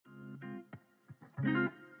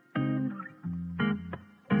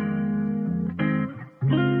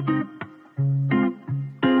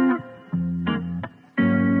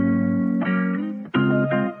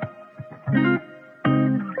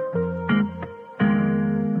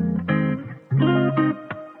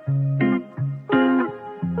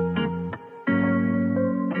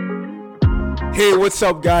Hey, what's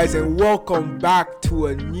up, guys, and welcome back to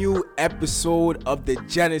a new episode of the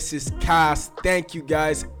Genesis Cast. Thank you,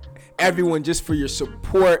 guys, everyone, just for your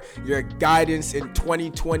support, your guidance in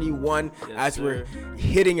 2021. As we're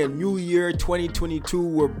hitting a new year, 2022,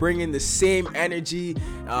 we're bringing the same energy,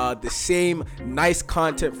 the same nice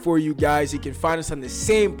content for you guys. You can find us on the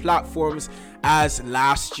same platforms as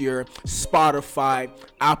last year: Spotify,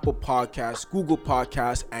 Apple Podcasts, Google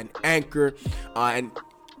Podcasts, and Anchor. And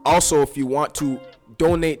also, if you want to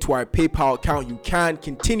donate to our PayPal account, you can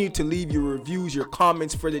continue to leave your reviews, your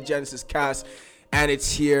comments for the Genesis Cast. And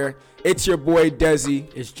it's here. It's your boy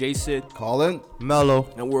Desi. It's Jason, Colin, Mello,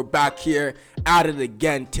 and we're back here at it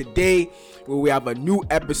again today, where we have a new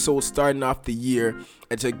episode starting off the year.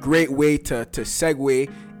 It's a great way to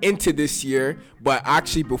segue into this year. But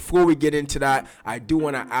actually, before we get into that, I do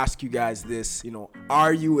want to ask you guys this.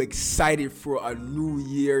 Are you excited for a new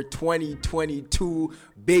year, 2022?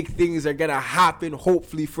 Big things are gonna happen,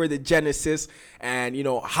 hopefully, for the Genesis. And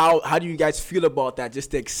how do you guys feel about that?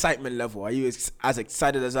 Just the excitement level. Are you as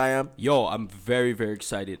excited as I am? Yo, I'm very, very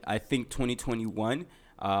excited. I think 2021.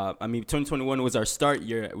 2021 was our start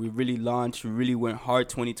year. We really launched. We really went hard.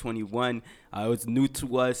 2021. It was new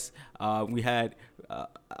to us. We had.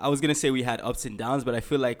 I was gonna say we had ups and downs, but I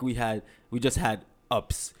feel like we just had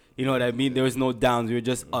ups. You know what I mean? There was no downs. We were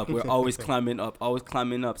just up. We're always climbing up, always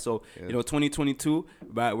climbing up. So, 2022,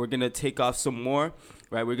 right, we're going to take off some more,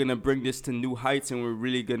 right? We're going to bring this to new heights, and we're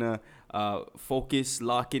really going to focus,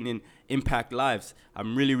 lock in, and impact lives.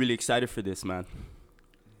 I'm really, really excited for this, man.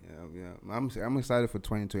 Yeah. I'm excited for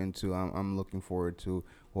 2022. I'm looking forward to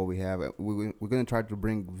what we have. We're going to try to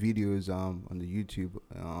bring videos on the YouTube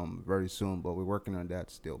very soon, but we're working on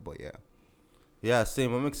that still. But yeah. Yeah,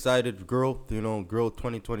 same. I'm excited. Growth, growth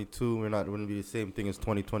 2022. We're not going to be the same thing as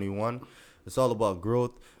 2021. It's all about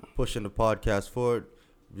growth, pushing the podcast forward,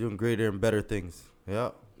 doing greater and better things.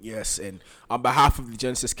 Yeah. Yes, and on behalf of the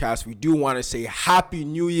Genesis Cast, we do want to say Happy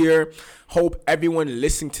New Year. Hope everyone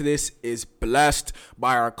listening to this is blessed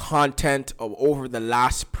by our content of over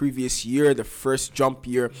the previous year, the first jump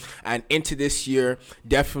year, and into this year.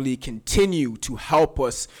 Definitely continue to help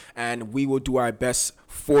us, and we will do our best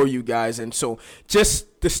for you guys. And so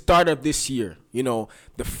just the start of this year,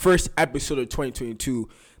 the first episode of 2022,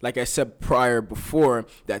 like I said before,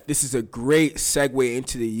 that this is a great segue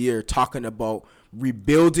into the year, talking about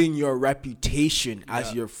rebuilding your reputation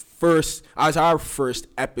as our first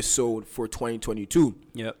episode for 2022.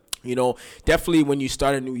 Yep. Definitely when you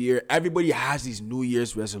start a new year, everybody has these New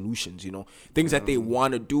Year's resolutions, things that they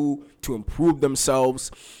want to do to improve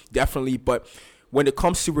themselves, definitely. But when it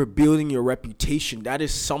comes to rebuilding your reputation, that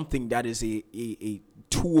is something that is a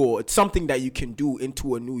tool. It's something that you can do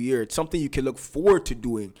into a new year. It's something you can look forward to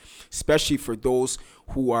doing, especially for those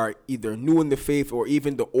who are either new in the faith or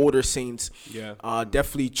even the older saints. Yeah.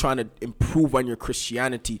 Definitely trying to improve on your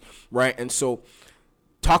Christianity, right? And so,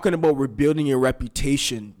 talking about rebuilding your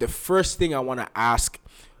reputation, the first thing I want to ask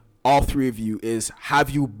all three of you is, have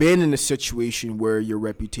you been in a situation where your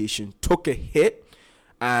reputation took a hit,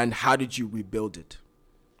 and how did you rebuild it?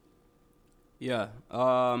 Yeah,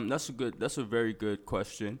 that's a very good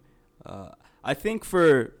question. I think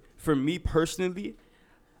for me personally,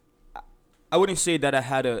 I wouldn't say that I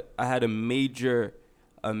had a major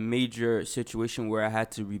situation where I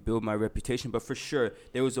had to rebuild my reputation, but for sure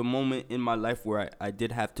there was a moment in my life where I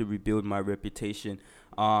did have to rebuild my reputation.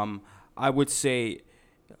 I would say,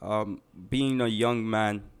 being a young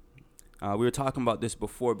man, we were talking about this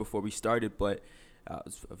before we started, but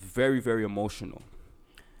it's very, very emotional.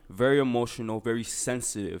 Very emotional, very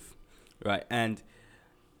sensitive, right? And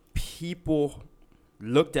people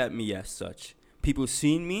looked at me as such. People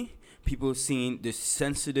seen this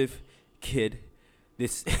sensitive kid,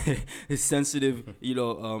 this sensitive,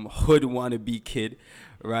 hood wannabe kid,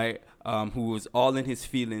 right? Who was all in his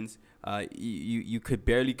feelings. You could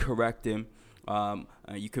barely correct him.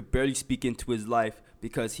 You could barely speak into his life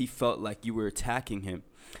because he felt like you were attacking him.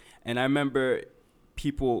 And I remember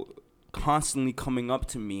people constantly coming up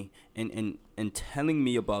to me and telling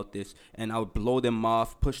me about this, and I would blow them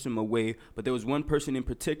off, push them away. But there was one person in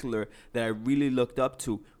particular that I really looked up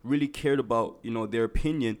to, really cared about, their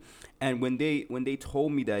opinion. And when they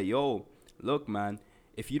told me that, yo, look, man,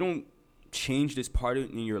 if you don't change this part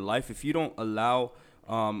in your life, if you don't allow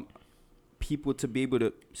people to be able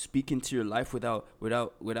to speak into your life without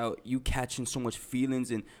you catching so much feelings,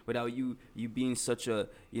 and without you being such a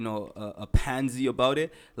pansy about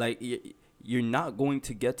it, like you're not going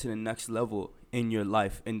to get to the next level in your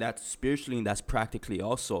life, and that's spiritually and that's practically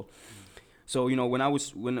also. So when I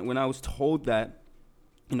was told that,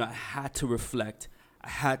 I had to reflect. I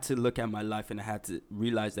had to look at my life and I had to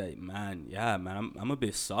realize that, man, I'm a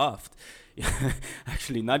bit soft.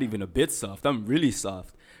 Actually, not even a bit soft. I'm really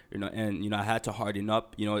soft, and I had to harden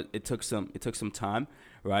up. It took some time,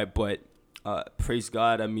 right? But praise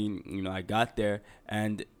God, I mean, I got there,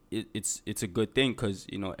 and it's a good thing, because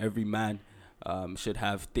every man should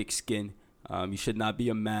have thick skin. You should not be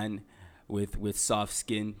a man with soft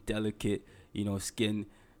skin, delicate, skin.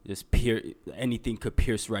 Just anything could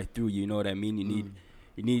pierce right through you. You know what I mean?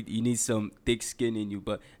 You need some thick skin in you.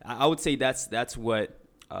 But I would say that's what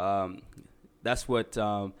I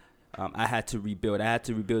had to rebuild. I had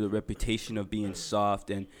to rebuild a reputation of being soft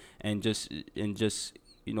and just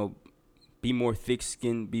be more thick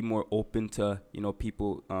skinned, be more open to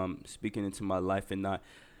people speaking into my life, and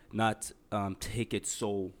not take it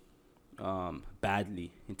so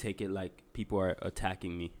badly and take it like people are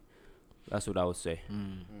attacking me. That's what I would say.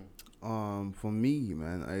 For me,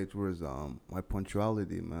 man, it was my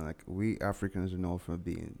punctuality, man. Like, we Africans are known for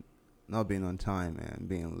not being on time, man,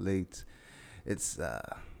 being late. It's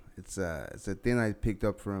a thing I picked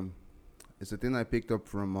up from. It's a thing I picked up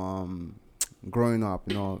from growing up,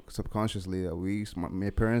 subconsciously.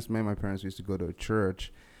 My parents used to go to a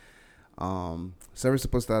church. Service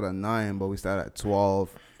supposed to start at 9, but we started at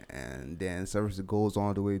 12. And then service goes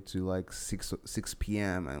all the way to like 6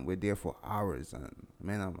 p.m. and we're there for hours. And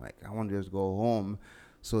man, I'm like, I want to just go home.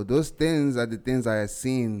 So those things are the things I had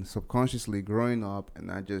seen subconsciously growing up,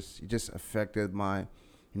 and it just affected my,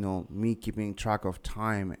 me keeping track of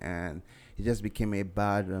time, and it just became a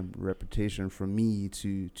bad reputation for me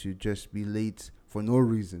to just be late for no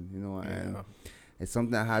reason, And it's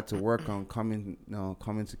something I had to work on coming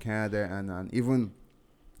to Canada, and even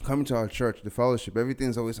coming to our church, the fellowship.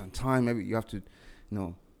 Everything's always on time. You have to,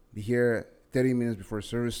 be here 30 minutes before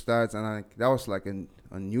service starts, and that was like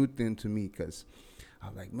a new thing to me, because I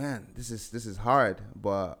was like, man, this is hard.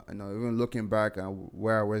 But even looking back at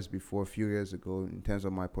where I was before a few years ago in terms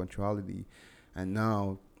of my punctuality, and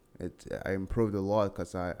now I improved a lot,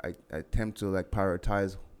 because I attempt to like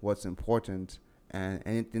prioritize what's important. And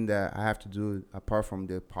anything that I have to do apart from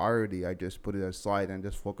the priority, I just put it aside and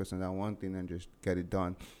just focus on that one thing and just get it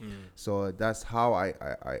done. So that's how I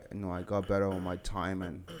got better on my time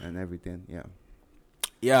and everything.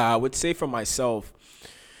 Yeah, I would say for myself,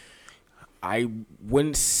 I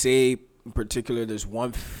wouldn't say in particular there's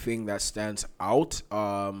one thing that stands out.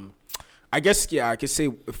 I guess, I could say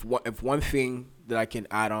if one thing that I can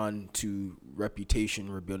add on to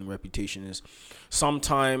rebuilding reputation is,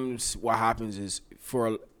 sometimes what happens is,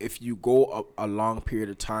 if you go a long period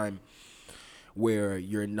of time where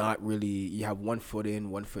you're not really, you have one foot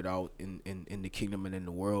in, one foot out in the kingdom and in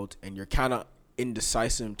the world, and you're kind of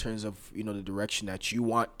indecisive in terms of the direction that you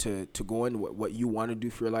want to go in, what you want to do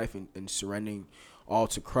for your life, and surrendering all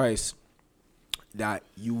to Christ, that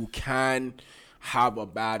you can have a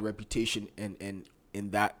bad reputation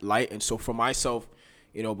in that light. And so for myself,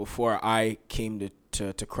 before I came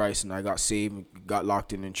to Christ and I got saved and got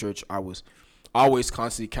locked in church, I was always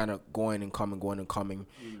constantly kind of going and coming.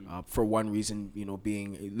 For one reason,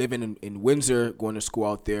 living in Windsor, going to school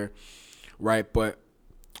out there, right? But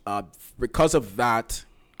because of that,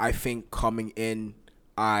 I think coming in,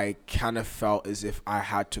 I kind of felt as if I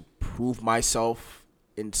had to prove myself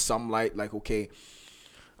in some light, like, okay,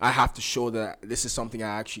 I have to show that this is something I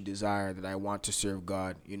actually desire, that I want to serve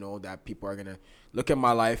God, that people are going to look at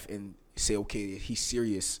my life and say, okay, he's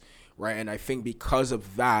serious, right? And I think because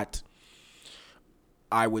of that,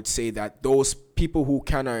 I would say that those people who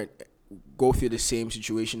kind of go through the same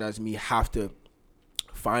situation as me have to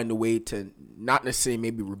find a way to not necessarily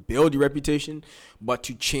maybe rebuild your reputation, but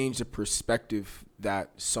to change the perspective that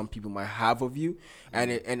some people might have of you.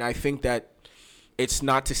 And I think that it's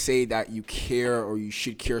not to say that you care or you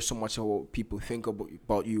should care so much about what people think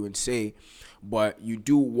about you and say, but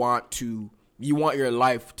you want your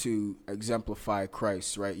life to exemplify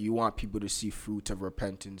Christ, right? You want people to see fruits of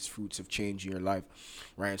repentance, fruits of change in your life,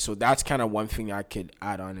 right? So that's kind of one thing I could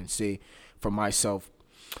add on and say for myself.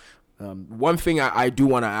 One thing I do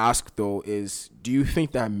want to ask, though, is, do you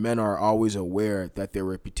think that men are always aware that their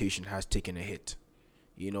reputation has taken a hit?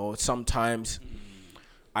 Sometimes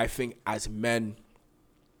I think as men,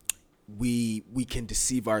 we can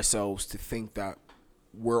deceive ourselves to think that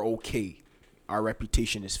we're okay. Our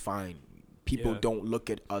reputation is fine. People don't look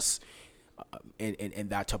at us in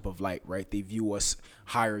that type of light, right? They view us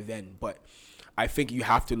higher than. But I think you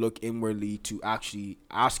have to look inwardly to actually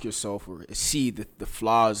ask yourself or see the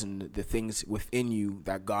flaws and the things within you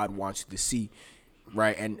that God wants you to see,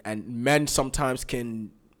 right? And men sometimes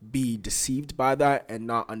can be deceived by that and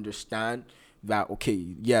not understand that,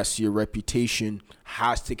 okay, yes, your reputation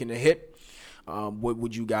has taken a hit, What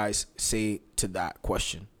would you guys say to that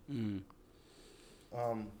question?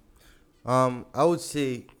 I would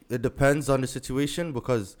say it depends on the situation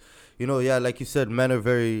because, yeah, like you said, men are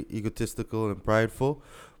very egotistical and prideful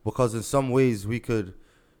because in some ways we could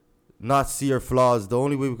not see our flaws. The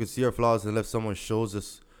only way we could see our flaws is unless someone shows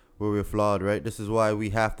us where we're flawed, right? This is why we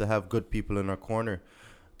have to have good people in our corner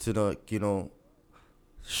to,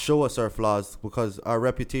 show us our flaws because our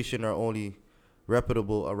reputation are only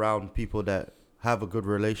reputable around people that have a good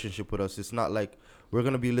relationship with us. It's not like we're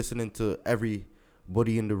going to be listening to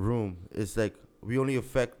everybody in the room. It's like we only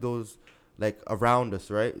affect those like around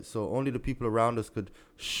us, right? So only the people around us could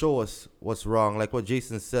show us what's wrong. Like what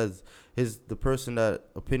Jason says, the person that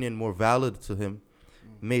opinion more valid to him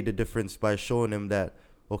made the difference by showing him that,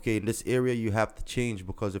 okay, in this area you have to change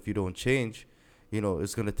because if you don't change,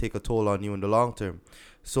 it's going to take a toll on you in the long term.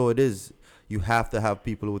 So you have to have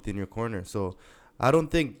people within your corner. So I don't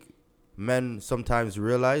think men sometimes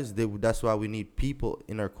realize that's why we need people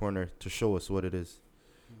in our corner to show us what it is.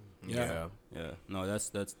 Yeah. No, that's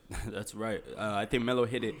that's right. I think Melo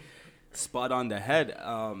hit it spot on the head.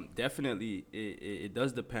 Definitely, it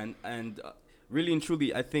does depend, and really and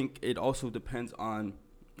truly, I think it also depends on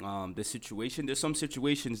the situation. There's some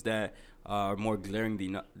situations that are more glaring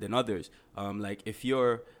than others. Like if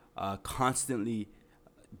you're constantly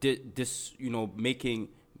making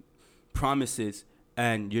promises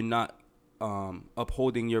and you're not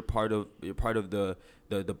upholding your part of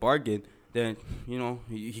the bargain, then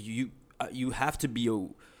you have to be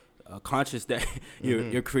conscious that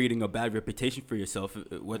you're creating a bad reputation for yourself.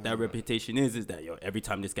 What that reputation is that every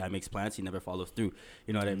time this guy makes plans, he never follows through.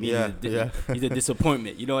 You know what I mean? He's a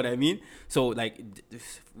disappointment. You know what I mean? So like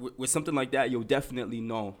with something like that, you'll definitely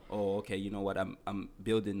know. Oh, okay. You know what? I'm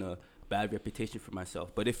building a bad reputation for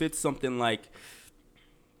myself. But if it's something like,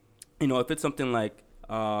 your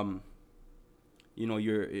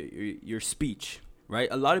speech, right?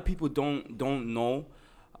 A lot of people don't know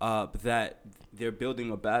that they're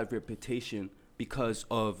building a bad reputation because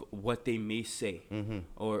of what they may say,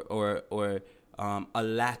 or a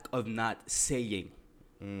lack of not saying.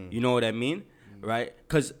 You know what I mean, right?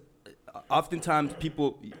 Because oftentimes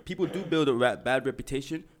people do build a bad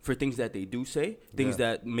reputation for things that they do say, things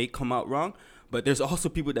that may come out wrong. But there's also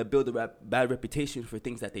people that build a bad reputation for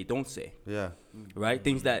things that they don't say. Yeah. Right?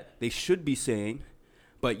 Things that they should be saying,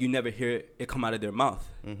 but you never hear it come out of their mouth.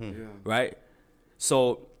 Right?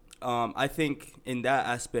 So I think in that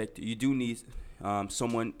aspect, you do need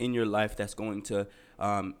someone in your life that's going to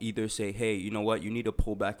either say, hey, you know what, you need to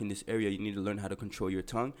pull back in this area. You need to learn how to control your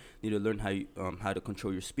tongue. You need to learn how to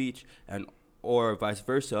control your speech, or vice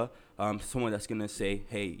versa. Someone that's going to say,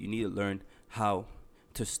 hey, you need to learn how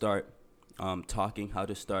to start talking, how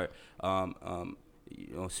to start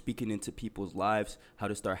speaking into people's lives, how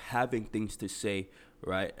to start having things to say,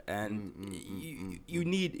 right? And you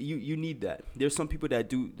need that. There's some people that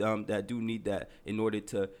do need that in order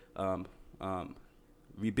to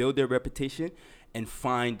rebuild their reputation and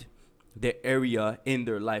find the area in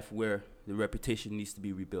their life where the reputation needs to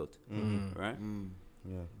be rebuilt, right?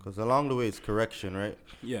 Yeah, because along the way it's correction, right?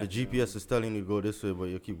 Yeah. The GPS is telling you to go this way, but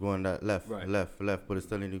you keep going that left, but it's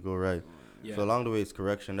telling you to go right. Yeah. So along the way it's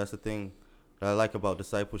correction. That's the thing that I like about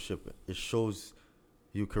discipleship. It shows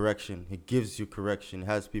you correction. It gives you correction. It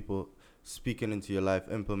has people speaking into your life,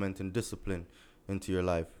 implementing discipline into your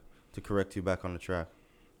life to correct you back on the track.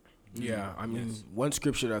 Yeah, I mean, one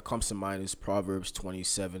scripture that comes to mind is Proverbs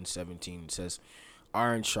 27:17. It says,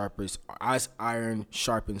 as iron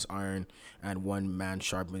sharpens iron, and one man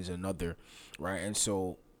sharpens another, right? And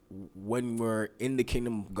so when we're in the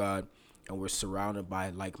kingdom of God and we're surrounded by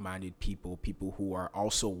like-minded people who are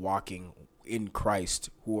also walking in Christ,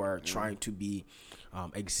 who are trying to be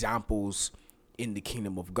examples in the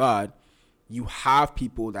kingdom of God, you have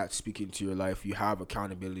people that speak into your life. You have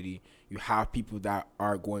accountability. You have people that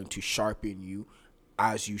are going to sharpen you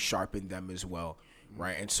as you sharpen them as well,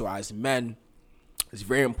 right? And so as men, it's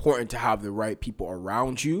very important to have the right people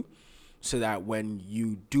around you so that when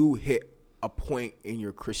you do hit a point in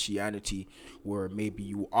your Christianity where maybe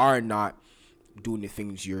you are not doing the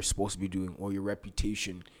things you're supposed to be doing, or your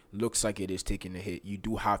reputation looks like it is taking a hit, you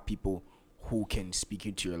do have people who can speak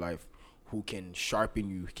into your life, who can sharpen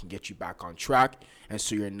you, can get you back on track, and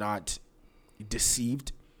so you're not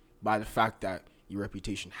deceived by the fact that your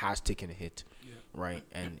reputation has taken a hit, right?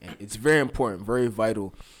 And it's very important, very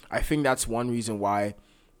vital. I think that's one reason why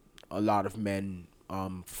a lot of men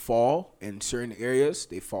fall in certain areas.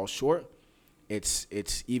 They fall short. It's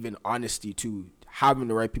even honesty too. Having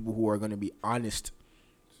the right people who are going to be honest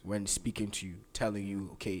when speaking to you, telling you,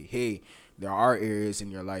 okay, hey, there are areas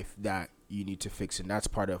in your life that you need to fix, and that's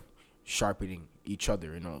part of sharpening each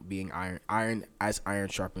other, being iron as iron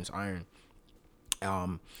sharpens iron.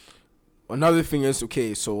 Another thing is,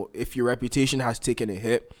 okay, so if your reputation has taken a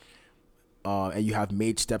hit, and you have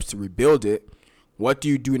made steps to rebuild it, what do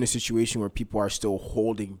you do in a situation where people are still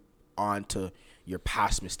holding on to your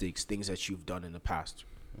past mistakes, things that you've done in the past?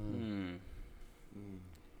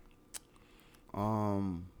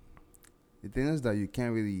 The thing is that you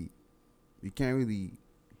can't really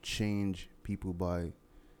change people by,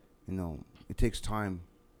 it takes time,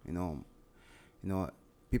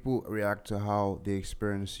 people react to how they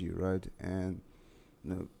experience you, right? And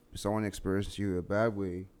if someone experiences you a bad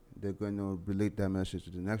way, they're going to relate that message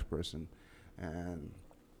to the next person, and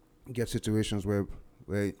get situations where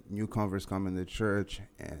new converts come in the church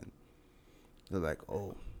and they're like,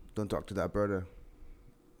 oh, don't talk to that brother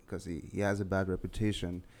because he has a bad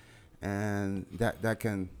reputation, and that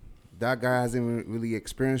guy hasn't really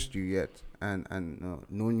experienced you yet, and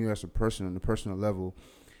known you as a person on a personal level,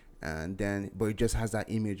 but he just has that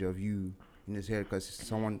image of you in his head because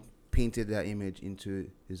someone painted that image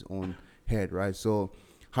into his own head, right? So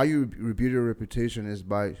how you rebuild your reputation is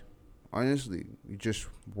by, honestly, you just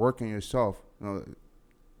work on yourself.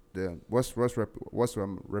 What's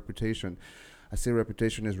reputation? I say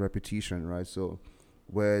reputation is repetition, right? So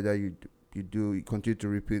whether you continue to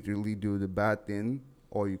repeatedly do the bad thing,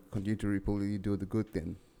 or you continue to repeatedly do the good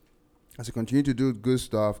thing. As you continue to do good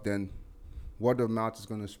stuff, then word of mouth is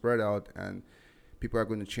going to spread out, and people are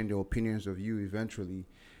going to change their opinions of you eventually.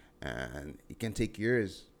 And it can take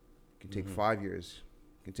years, it can take 5 years,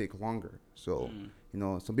 it can take longer. So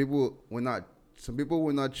some people will not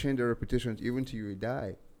change their reputations even till you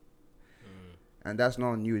die. And that's not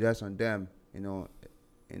on you, that's on them.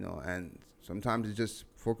 And sometimes it's just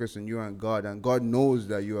focus on you and God knows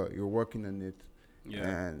that you're working on it. Yeah.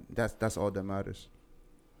 And that's all that matters.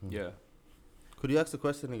 Yeah. Could you ask the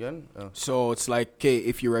question again? So it's like, okay,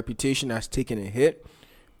 if your reputation has taken a hit,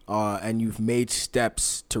 and you've made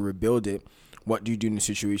steps to rebuild it, what do you do in a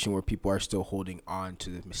situation where people are still holding on to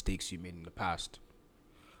the mistakes you made in the past?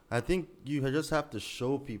 I think you just have to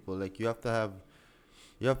show people, like you have to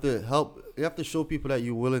show people that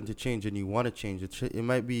you're willing to change and you want to change. It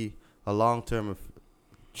might be a long-term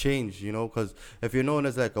change, because if you're known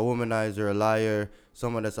as like a womanizer, a liar,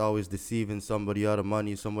 someone that's always deceiving somebody out of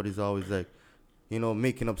money, somebody's always like,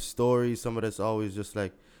 making up stories, somebody that's always just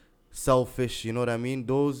like selfish, you know what I mean?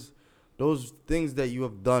 Those things that you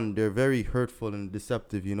have done, they're very hurtful and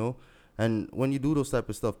deceptive, and when you do those type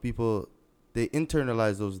of stuff, people, they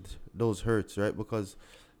internalize those hurts, right? Because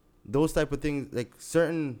those type of things, like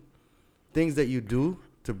certain things that you do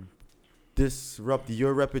to disrupt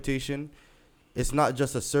your reputation, it's not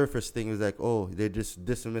just a surface thing. It's like, oh, they just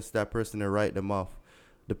dismiss that person and write them off.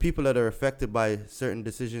 The people that are affected by certain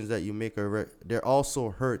decisions that you make they're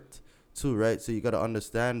also hurt too, right? So you got to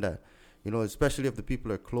understand that, especially if the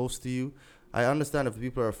people are close to you. I understand if the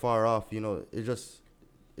people are far off, it's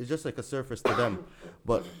just like a surface to them.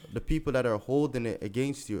 But the people that are holding it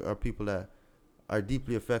against you are people that are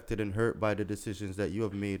deeply affected and hurt by the decisions that you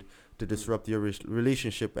have made to disrupt your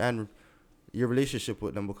relationship and your relationship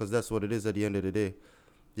with them, because that's what it is at the end of the day,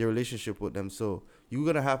 your relationship with them. So you're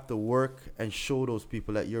going to have to work and show those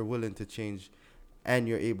people that you're willing to change and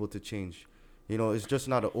you're able to change. It's just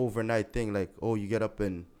not an overnight thing like, oh, you get up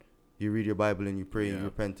and you read your Bible and you pray and you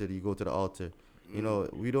repented, you go to the altar.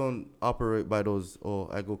 We don't operate by those, oh,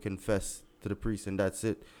 I go confess to the priest and that's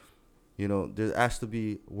it. There has to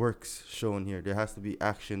be works shown here. There has to be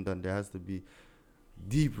action done. There has to be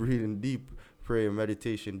deep reading, deep prayer,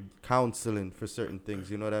 meditation, counseling for certain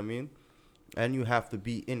things. You know what I mean? And you have to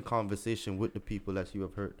be in conversation with the people that you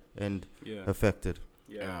have hurt and affected.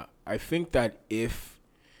 Yeah. I think that if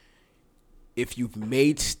you've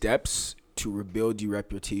made steps to rebuild your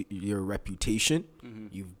reputation,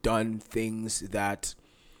 you've done things that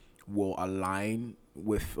will align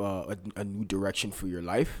with a new direction for your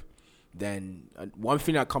life, then one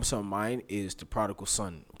thing that comes to my mind is the prodigal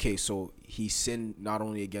son. Okay, so he sinned not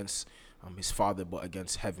only against his father, but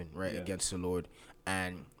against heaven, right? Against the Lord.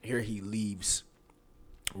 And here he leaves,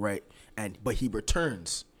 right? But he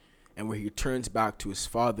returns. And when he returns back to his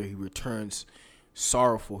father, he returns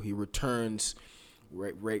sorrowful. He returns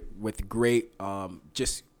right with great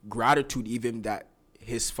just gratitude, even that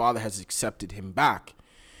his father has accepted him back,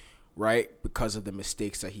 right? Because of the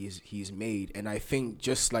mistakes that he's made. And I think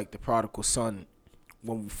just like the prodigal son,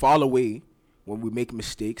 when we fall away, when we make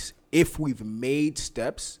mistakes, if we've made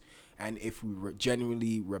steps and if we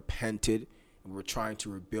genuinely repented and we're trying to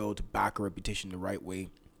rebuild back our reputation the right way,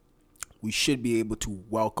 we should be able to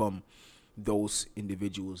welcome those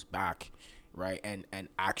individuals back, right? And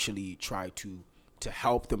actually try to to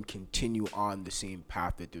help them continue on the same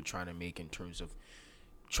path that they're trying to make in terms of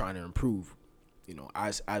trying to improve. You know,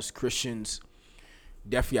 as Christians,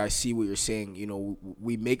 definitely I see what you're saying. You know,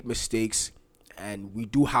 we make mistakes, and we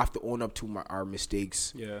do have to own up to our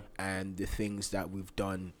mistakes and the things that we've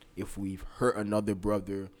done. If we've hurt another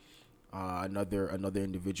brother, another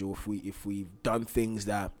individual, if we've done things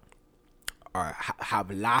that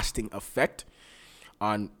have lasting effect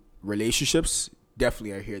on relationships,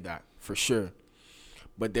 definitely I hear that for sure.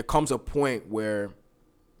 But there comes a point where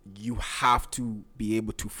you have to be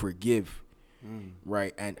able to forgive,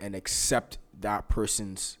 right, and accept that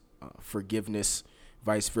person's forgiveness,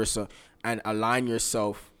 vice versa, and align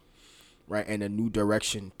yourself, right, in a new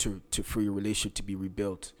direction to for your relationship to be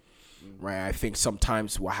rebuilt, right. I think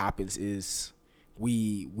sometimes what happens is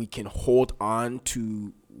we can hold on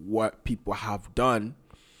to what people have done,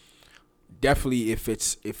 definitely if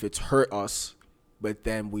it's hurt us, but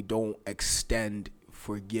then we don't extend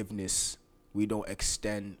forgiveness. We don't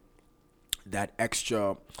extend that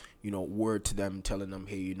extra, word to them, telling them,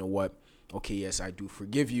 hey, you know what? Okay, yes, I do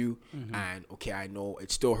forgive you. And okay, I know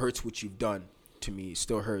it still hurts what you've done to me. It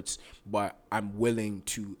still hurts, but I'm willing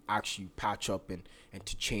to actually patch up and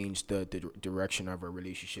to change the direction of our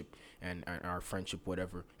relationship and our friendship,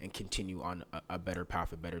 whatever, and continue on a better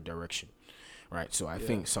path, a better direction. Right. So I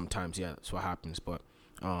think sometimes, that's what happens. But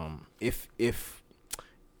if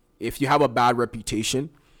you have a bad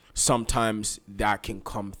reputation, sometimes that can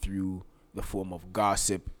come through the form of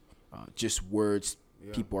gossip, just words.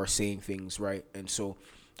 People are saying things, right? And so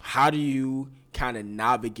how do you kind of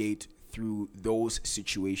navigate through those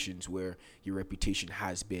situations where your reputation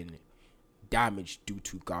has been damaged due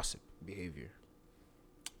to gossip behavior?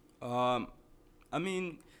 I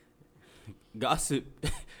mean, gossip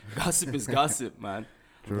is gossip, man.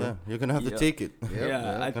 True. Yeah, you're gonna have to take it. You're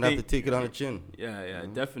gonna have to take it on the chin. Yeah,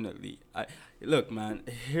 definitely. Look, man.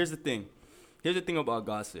 Here's the thing about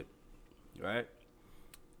gossip, right?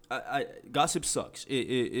 Gossip sucks.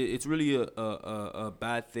 It's really a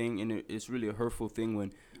bad thing, and it's really a hurtful thing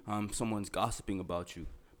when someone's gossiping about you.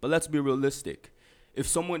 But let's be realistic. If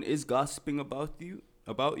someone is gossiping about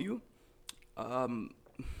you,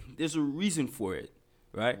 there's a reason for it,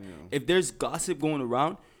 right? Yeah. If there's gossip going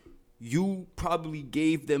around, you probably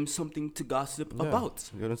gave them something to gossip about.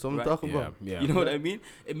 You got something to talk about. Yeah. You know what I mean?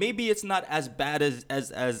 Maybe it's not as bad as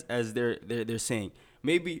they're saying.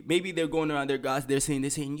 Maybe they're going around their gossip. They're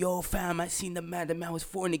saying, yo, fam, I seen the man was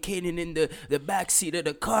fornicating in the back seat of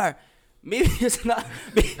the car. Maybe it's not.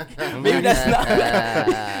 Maybe that's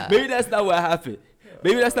not. Maybe that's not what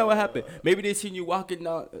happened. Maybe they seen you walking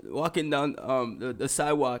down the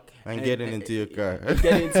sidewalk and getting into your car.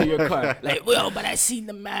 Getting into your car. Like, well, but I seen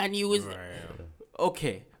the man. You was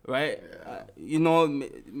okay, right?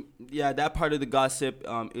 That part of the gossip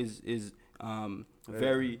is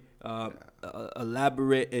very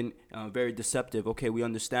elaborate and very deceptive. Okay, we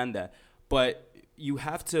understand that, but you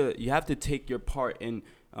have to take your part in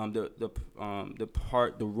the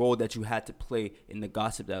role that you had to play in the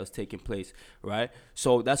gossip that was taking place, right?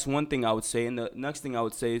 So that's one thing I would say, and the next thing I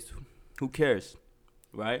would say is, who cares,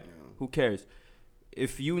 right? Yeah. Who cares?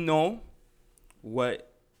 If you know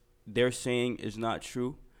what they're saying is not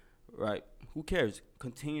true, right? Who cares?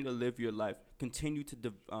 Continue to live your life. Continue to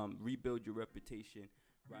rebuild your reputation,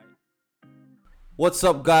 right? What's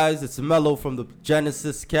up, guys? It's Mello from the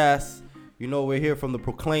Genesis Cast. We're here from the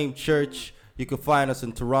Proclaim Church. You can find us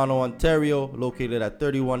in Toronto, Ontario, located at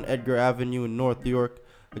 31 Edgar Avenue in North York.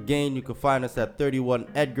 Again, you can find us at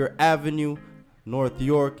 31 Edgar Avenue, North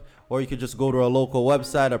York, or you can just go to our local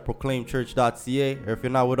website at proclaimchurch.ca. Or if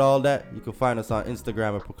you're not with all that, you can find us on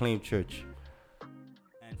Instagram at Proclaim Church.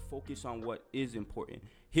 And focus on what is important.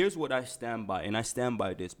 Here's what I stand by, and I stand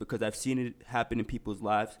by this because I've seen it happen in people's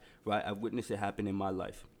lives, right? I've witnessed it happen in my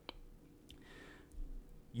life.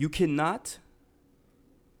 You cannot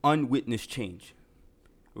unwitnessed change,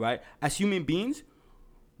 right? As human beings,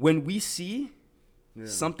 when we see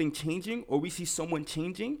something changing or we see someone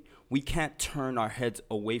changing, we can't turn our heads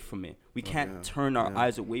away from it. We can't turn our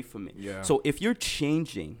eyes away from it. Yeah. So if you're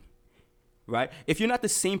changing, right? If you're not the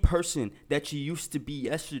same person that you used to be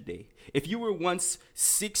yesterday, if you were once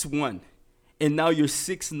 6'1" and now you're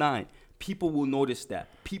 6'9", people will notice that.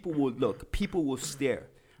 People will look. People will stare,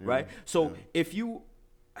 right? So if you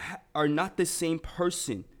are not the same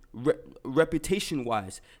person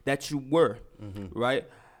reputation-wise that you were, right?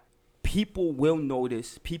 People will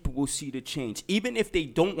notice. People will see the change, even if they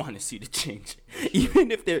don't want to see the change.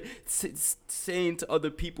 Even if they're saying to other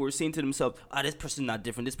people or saying to themselves, this person's not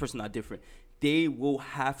different, this person's not different. They will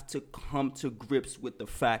have to come to grips with the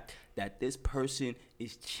fact that this person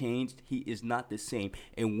is changed. He is not the same.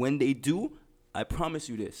 And when they do, I promise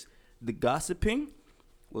you this: the gossiping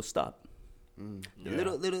will stop. The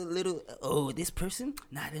little. Oh, this person?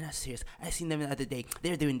 Nah, they're not serious. I seen them the other day.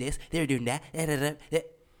 They're doing this. They're doing that.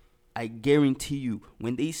 I guarantee you,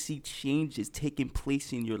 when they see changes taking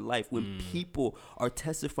place in your life, when people are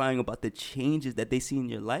testifying about the changes that they see in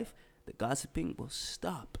your life, the gossiping will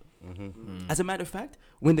stop. As a matter of fact,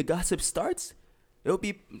 when the gossip starts,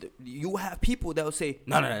 you have people that will say,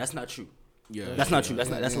 no, that's not true. Yeah, That's not true. That's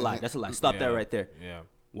a lie. That's a lie. Stop that right there. Yeah.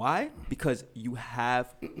 Why? Because you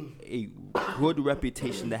have a good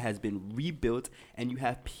reputation that has been rebuilt, and you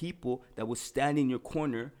have people that will stand in your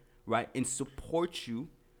corner, right, and support you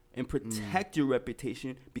and protect your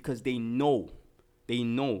reputation, because they know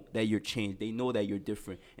that you're changed. They know that you're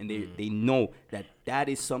different, and they know that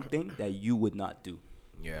is something that you would not do.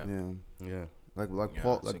 Yeah. Yeah. Like Yeah,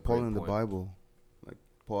 Paul, that's a like Paul great in the point. Bible. Like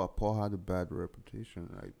Paul had a bad reputation.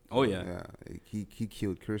 Like, Oh, yeah. Yeah. He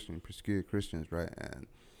killed Christians, persecuted Christians, right? And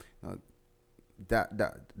that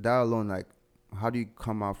alone, like, how do you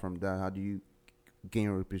come out from that? How do you gain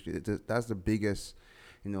a reputation? That's the biggest,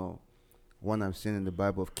 one I've seen in the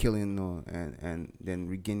Bible, of killing, and then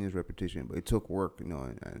regaining his reputation. But it took work,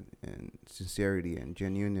 and sincerity and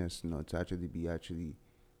genuineness, to actually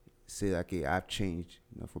say, like, hey, I've changed,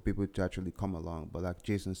 for people to actually come along. But like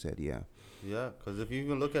Jason said, yeah. Yeah, because if you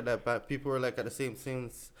even look at that, people are like at the same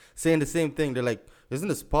saying the same thing. They're like, isn't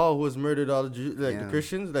this Paul who has murdered all the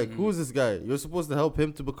Christians? Like, who is this guy? You're supposed to help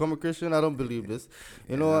him to become a Christian? I don't believe this.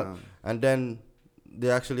 You know what? And then they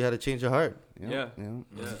actually had to change their heart. Yeah.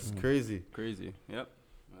 It's crazy. Crazy. Yep.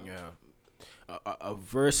 Yeah. A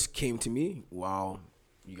verse came to me while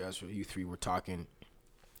you three were talking.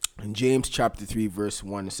 In James chapter 3, verse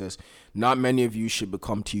 1, it says, "Not many of you should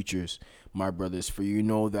become teachers, my brothers, for you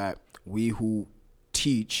know that we who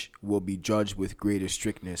teach will be judged with greater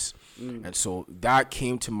strictness." And so that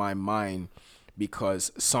came to my mind,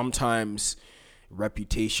 because sometimes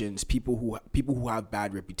reputations, people who have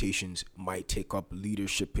bad reputations might take up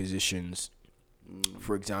leadership positions.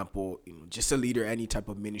 For example, just a leader, any type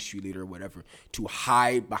of ministry leader or whatever, to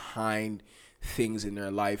hide behind things in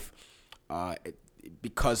their life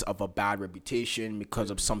because of a bad reputation,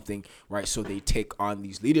 because of something, right? So they take on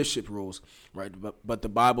these leadership roles, right? But the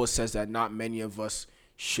Bible says that not many of us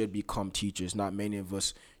should become teachers. Not many of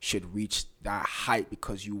us should reach that height,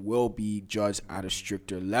 because you will be judged at a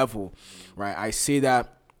stricter level, right? I say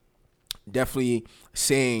that definitely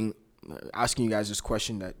asking you guys this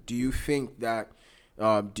question, that do you think that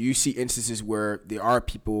do you see instances where there are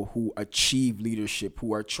people who achieve leadership,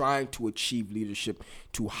 who are trying to achieve leadership,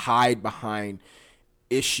 to hide behind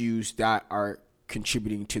issues that are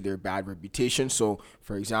contributing to their bad reputation? So,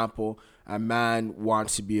 for example, a man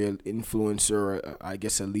wants to be an influencer, or I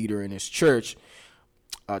guess a leader in his church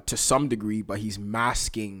to some degree, but he's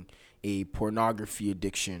masking a pornography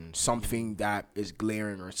addiction, something that is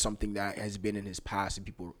glaring, or something that has been in his past and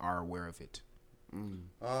people are aware of it.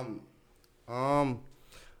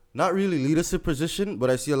 Not really leadership position, but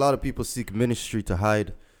I see a lot of people seek ministry to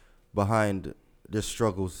hide behind their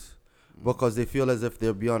struggles, because they feel as if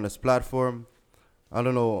they'll be on this platform. I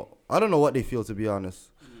don't know what they feel, to be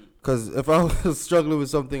honest. Because if I was struggling with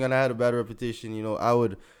something and I had a bad reputation, I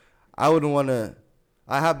wouldn't want to.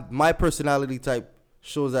 I have my personality type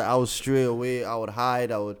shows that I would stray away. I would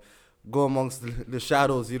hide. I would go amongst the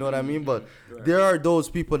shadows. You know what I mean? But there are those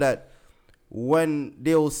people that, when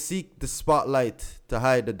they will seek the spotlight to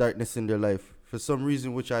hide the darkness in their life, for some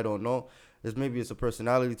reason, which I don't know, maybe it's a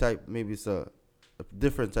personality type, maybe it's a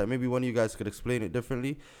different type. Maybe one of you guys could explain it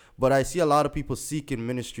differently. But I see a lot of people seeking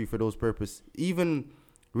ministry for those purposes. Even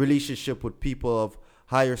relationship with people of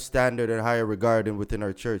higher standard and higher regard and within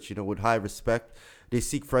our church, with high respect. They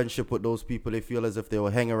seek friendship with those people. They feel as if they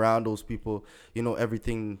will hang around those people.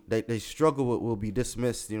 Everything that they struggle with will be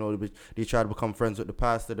dismissed. They try to become friends with the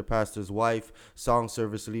pastor, the pastor's wife, song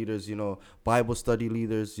service leaders, Bible study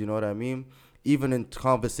leaders. You know what I mean? Even in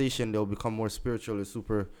conversation, they'll become more spiritual and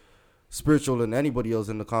super spiritual than anybody else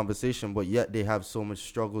in the conversation. But yet they have so much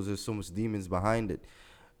struggles. There's so much demons behind it,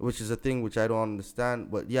 which is a thing which I don't understand.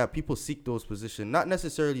 But yeah, people seek those positions, not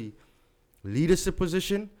necessarily leadership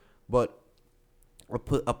position, but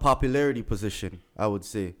a popularity position, I would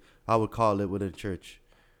say. I would call it within church.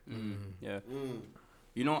 Yeah.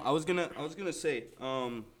 I was gonna say,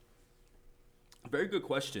 very good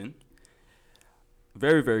question.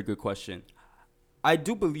 Very, very good question. I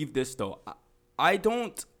do believe this though. I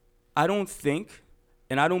don't think,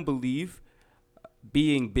 and I don't believe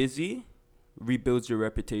being busy rebuilds your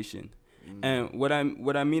reputation. And what I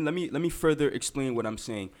mean, let me further explain what I'm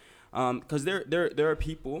saying. Because there are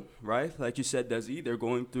people, right? Like you said, Desi, they're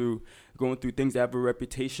going through things that have a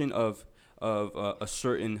reputation of a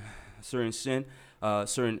certain sin,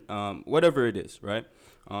 certain whatever it is, right?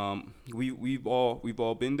 We've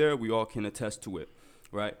all been there. We all can attest to it,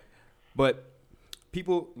 right? But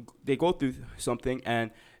people, they go through something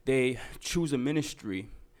and they choose a ministry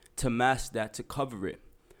to mask that, to cover it,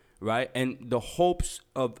 right? And the hopes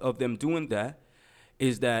of them doing that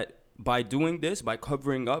is that by doing this, by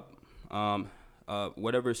covering up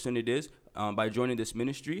whatever sin it is, by joining this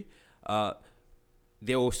ministry,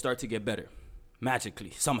 they will start to get better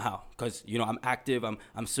magically somehow, because I'm active,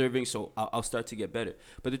 I'm serving, so I'll start to get better.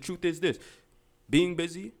 But the truth is this: being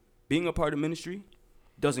busy, being a part of ministry,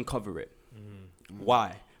 doesn't cover it.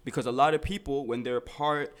 Why? Because a lot of people, when they're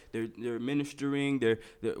they're ministering, they're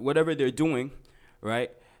whatever they're doing,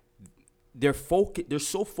 right? They're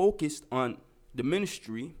so focused on the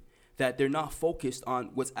ministry that they're not focused on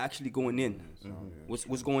what's actually going in,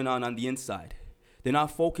 what's going on the inside. They're not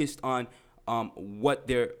focused on what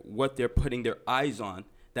they're putting their eyes on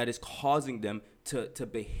that is causing them to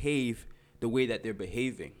behave the way that they're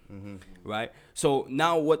behaving, right? So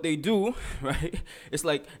now what they do, right? It's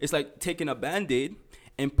like taking a Band-Aid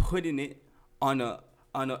and putting it on a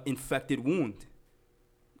infected wound.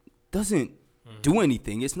 Doesn't do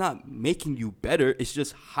anything. It's not making you better. It's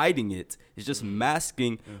just hiding it. It's just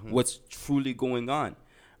masking what's truly going on,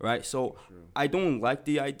 right? So I don't like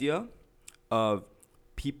the idea of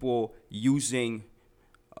people using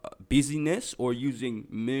busyness or using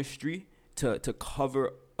ministry to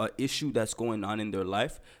cover an issue that's going on in their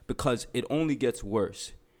life, because it only gets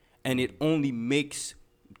worse, and it only makes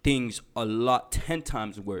things 10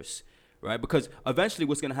 times worse, right? Because eventually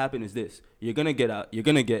what's going to happen is this: you're going to get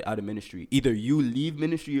out of ministry. Either you leave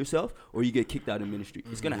ministry yourself or you get kicked out of ministry.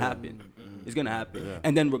 It's going to happen. It's going to happen. Yeah.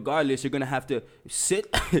 And then regardless, you're going to have to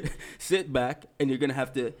sit back, and you're going to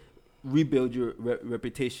have to rebuild your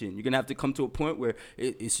reputation. You're going to have to come to a point where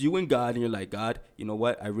it's you and God, and you're like, God, you know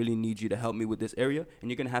what? I really need you to help me with this area. And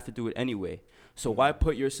you're going to have to do it anyway. So why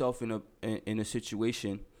put yourself in a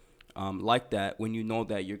situation like that when you know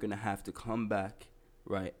that you're going to have to come back,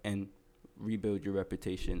 right, and rebuild your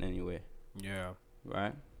reputation anyway? Yeah.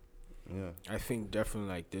 Right? Yeah. I think definitely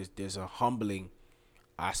like there's a humbling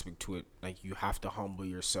aspect to it. Like, you have to humble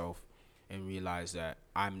yourself and realize that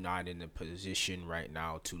I'm not in a position right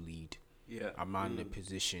now to lead. Yeah. I'm not in a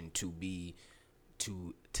position to be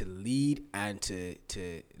to lead and to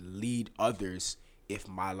lead others if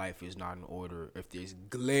my life is not in order, if there's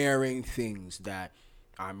glaring things that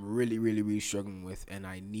I'm really, really, really struggling with and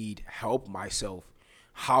I need help myself.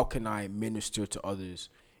 How can I minister to others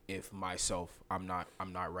if myself I'm not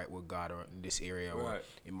right with God, or in this area, or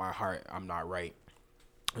in my heart I'm not right?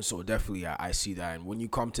 And so definitely I see that. And when you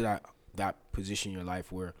come to that position in your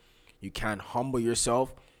life where you can humble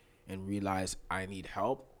yourself and realize I need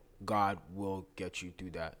help, God will get you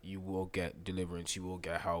through that. You will get deliverance. You will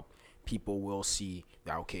get help. People will see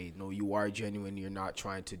that, okay, no, you are genuine. You're not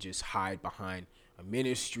trying to just hide behind a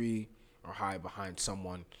ministry or hide behind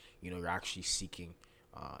someone. You're actually seeking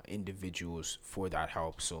individuals for that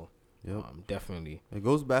help. So definitely. It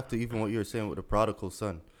goes back to even what you were saying with the prodigal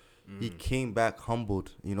son. He came back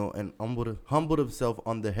humbled, and humbled himself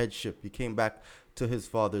on the headship. He came back to his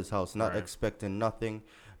father's house, not expecting nothing,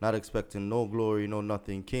 not expecting no glory, no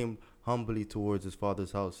nothing. Came humbly towards his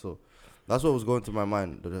father's house. So that's what was going through my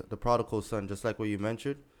mind. The prodigal son, just like what you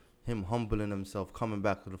mentioned, him humbling himself, coming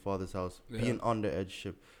back to the father's house, being on the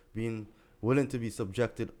headship, being willing to be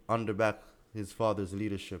subjected under back his father's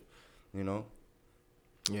leadership,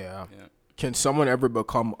 Yeah. Can someone ever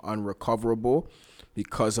become unrecoverable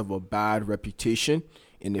because of a bad reputation?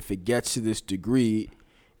 And if it gets to this degree,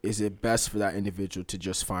 is it best for that individual to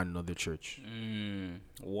just find another church?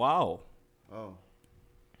 Wow. Oh.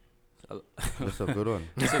 That's a good one.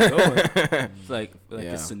 That's a good one. It's like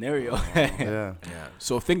a scenario. Yeah.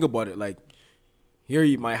 So think about it. Like, here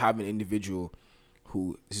you might have an individual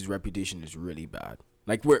who his reputation is really bad.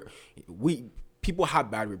 Like, people have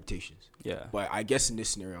bad reputations. Yeah. But I guess in this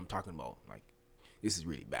scenario I'm talking about, like, this is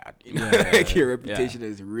really bad. Like, your reputation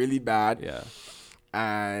is really bad. Yeah.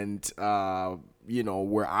 And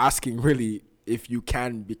we're asking really if you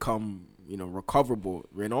can become, recoverable,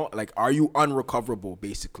 like, are you unrecoverable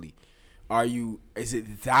basically? Is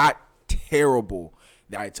it that terrible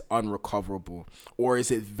that it's unrecoverable, or is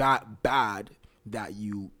it that bad that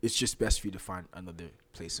it's just best for you to find another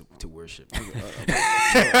place to worship?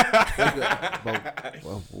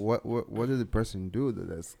 Well, what did the person do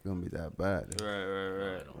that's gonna be that bad?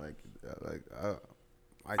 Right.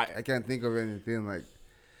 I can't think of anything. Like,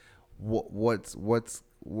 what would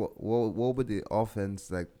the offense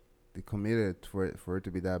like they committed for it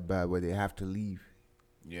to be that bad where they have to leave?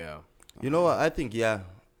 Yeah. You know what? I think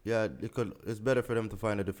yeah, it's better for them to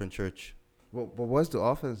find a different church. But what's the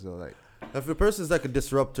offense though? Like, If a person's like a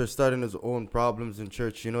disruptor, starting his own problems in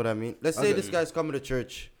church, you know what I mean? Let's say Okay. this guy's coming to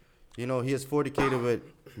church. You know, he has fornicated with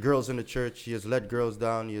girls in the church. He has let girls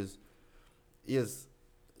down. He's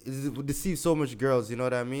deceived so much girls, you know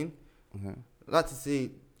what I mean? okay. Not to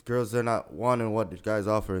say girls are not wanting what the guy's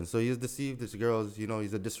offering. So he's deceived his girls, you know,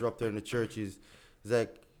 he's a disruptor in the church. He's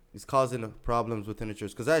causing problems within the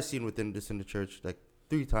church. Because I've seen within this in the church like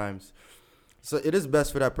 3 times. So it is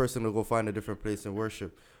best for that person to go find a different place and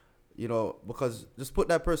worship. You know, because just put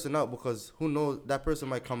that person out, because who knows, that person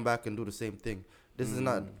might come back and do the same thing.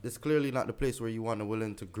 This clearly not the place where you want to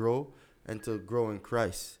willing to grow and to grow in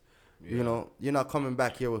Christ. Yeah. You know, you're not coming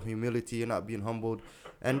back here with humility. You're not being humbled.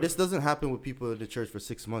 And this doesn't happen with people in the church for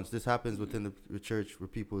 6 months. This happens within the church where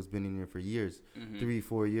people has been in here for years,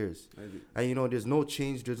 3-4 years. And, you know, there's no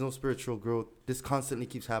change. There's no spiritual growth. This constantly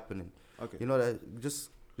keeps happening. Okay. You know, that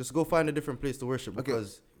just go find a different place to worship, Okay.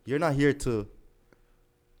 because you're not here to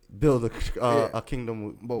build a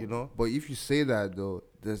kingdom, But you know? but if you say that though,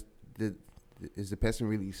 is the person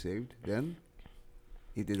really saved then?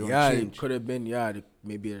 If they don't Yeah, change. it could have been. Yeah,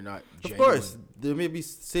 maybe they're not. Of genuine. course, they may be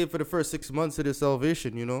saved for the first 6 months of their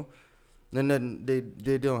salvation, you know? And then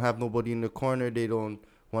they don't have nobody in the corner. They don't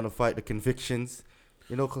want to fight the convictions,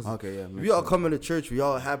 you know? Because Okay, yeah. we all come into church. We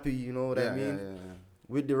all happy, you know what I mean? Yeah.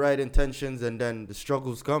 With the right intentions, and then the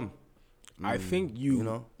struggles come. I think you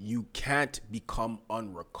know? you can't become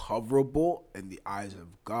unrecoverable in the eyes of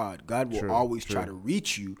God. God will True, always true. try to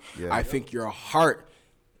reach you. Yeah. I think your heart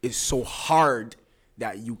is so hard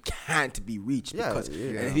that you can't be reached. Yeah, Because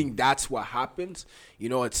yeah. and I think that's what happens. You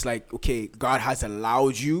know, it's like, okay, God has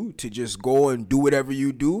allowed you to just go and do whatever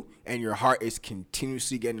you do, and your heart is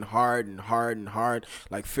continuously getting hard and hard and hard,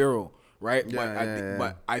 like Pharaoh, right? Yeah,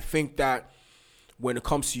 But I think that when it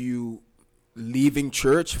comes to you leaving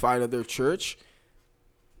church, find another church,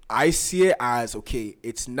 I see it as, okay,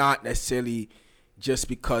 it's not necessarily just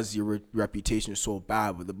because your reputation is so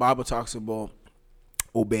bad, but the Bible talks about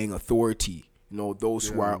obeying authority, you know, those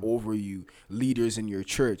who are over you, leaders in your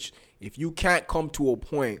church. If you can't come to a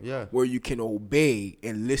point where you can obey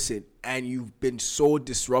and listen, and you've been so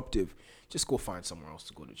disruptive, just go find somewhere else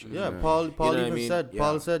to go to church. Yeah, Paul You know what I even mean? said, Yeah.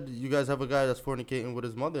 Paul said, you guys have a guy that's fornicating with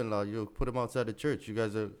his mother-in-law. You put him outside the church. You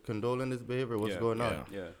guys are condoling his behavior. What's going on?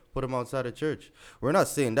 Yeah. Put him outside the church. We're not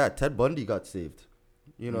saying that Ted Bundy got saved.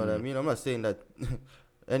 You know what I mean? I'm not saying that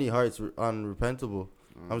any heart's unrepentable.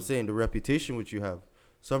 I'm saying the reputation which you have.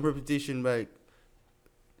 Some reputation, like,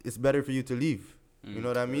 it's better for you to leave. You know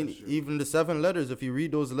what I mean? Even the 7 letters, if you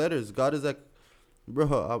read those letters, God is like, bro,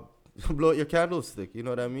 I'll blow out your candlestick. You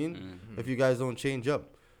know what I mean? If you guys don't change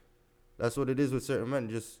up. That's what it is with certain men.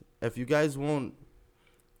 Just, if you guys won't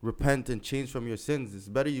repent and change from your sins, it's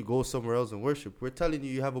better you go somewhere else and worship. We're telling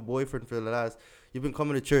you, you have a boyfriend for the last, you've been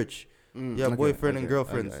coming to church. You have boyfriend and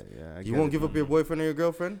girlfriends. You won't give up your boyfriend or your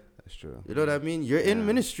girlfriend? That's true. You know what I mean? You're in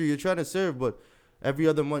ministry, you're trying to serve, but every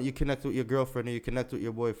other month you connect with your girlfriend or you connect with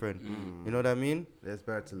your boyfriend. You know what I mean? It's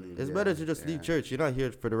better to leave. It's better to just leave church. You're not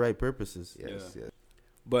here for the right purposes. Yes.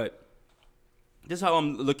 But this is how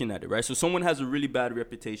I'm looking at it, right? So someone has a really bad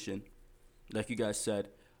reputation, like you guys said,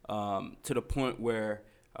 to the point where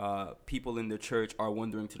people in the church are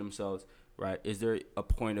wondering to themselves, right, is there a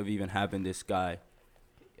point of even having this guy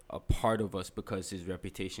a part of us because his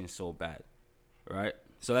reputation is so bad, right?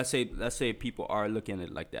 So let's say people are looking at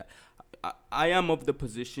it like that. I am of the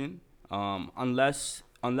position, unless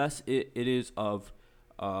it is of,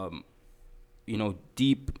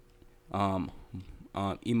 deep,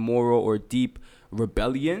 immoral or deep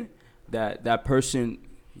rebellion, that person,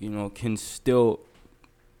 can still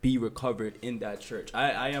be recovered in that church.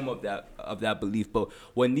 I am of that belief. But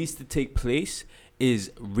what needs to take place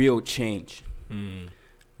is real change.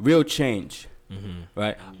 Real change.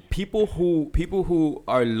 Right? People who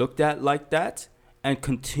are looked at like that and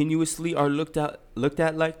continuously are looked at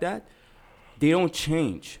like that, they don't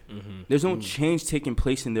change. There's no change taking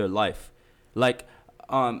place in their life. Like,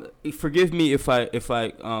 forgive me if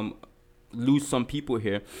I lose some people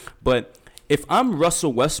here, but if I'm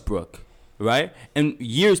Russell Westbrook, right, and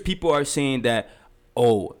years people are saying that,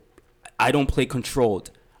 oh, I don't play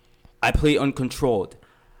controlled, I play uncontrolled,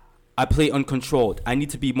 I need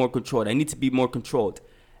to be more controlled,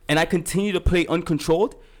 and I continue to play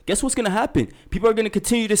uncontrolled, guess what's going to happen? People are going to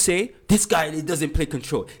continue to say, this guy doesn't play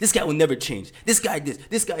control, this guy will never change, this guy this,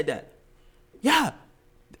 this guy that. Yeah,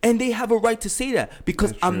 and they have a right to say that,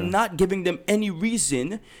 because I'm not giving them any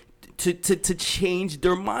reason to change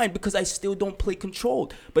their mind, because I still don't play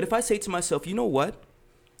controlled. But if I say to myself, you know what?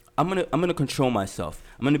 I'm gonna control myself.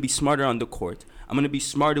 I'm gonna be smarter on the court. I'm gonna be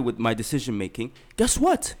smarter with my decision making. Guess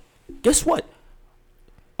what? Guess what?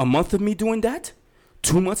 A month of me doing that,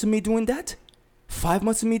 2 months of me doing that, 5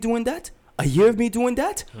 months of me doing that, a year of me doing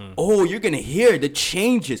that. Oh, you're gonna hear the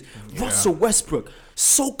changes. Russell Westbrook,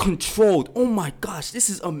 so controlled. Oh my gosh, this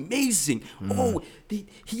is amazing. Oh,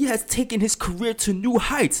 he has taken his career to new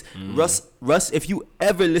heights. Russ, if you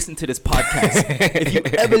ever listen to this podcast,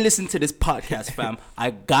 fam,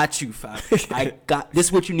 I got you, fam. This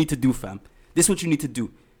is what you need to do, fam. This is what you need to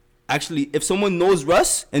do. Actually, if someone knows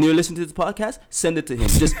Russ and you're listening to this podcast, send it to him.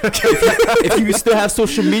 Just if you still have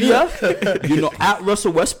social media, at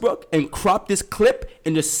Russell Westbrook, and crop this clip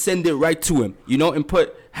and just send it right to him, and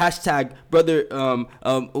put hashtag brother,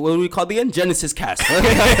 what do we call it again? Genesis Cast,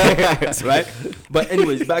 right? But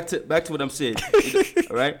anyways, back to what I'm saying.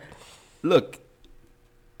 All right, look,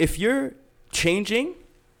 if you're changing,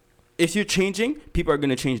 people are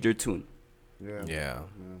gonna change their tune. Yeah.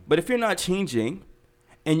 But if you're not changing,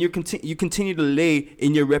 and you continue to lay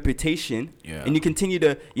in your reputation, and you continue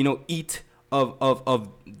to eat of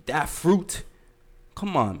that fruit,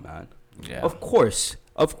 come on, man. Yeah. Of course.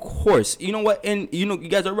 You know what? And you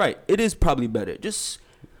guys are right. It is probably better. Just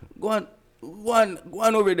go on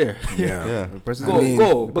over there. Yeah. The person's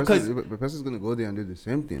gonna go there and do the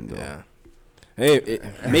same thing, though. Yeah. Hey,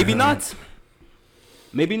 maybe not.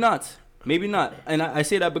 And I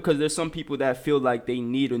say that because there's some people that feel like they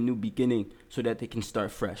need a new beginning so that they can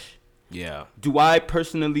start fresh. Yeah. Do I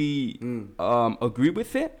personally agree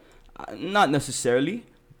with it? Not necessarily,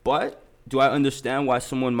 but do I understand why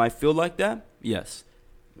someone might feel like that? Yes,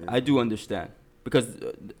 I do understand, because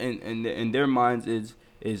in their minds is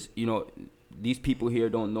these people here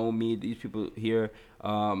don't know me. These people here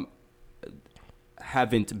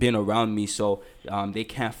haven't been around me, so they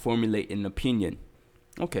can't formulate an opinion.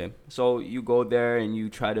 Okay, so you go there and you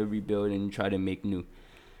try to rebuild and you try to make new,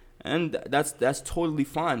 and that's totally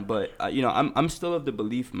fine. But I'm still of the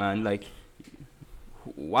belief, man. Like,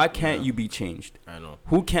 why can't you be changed? I know.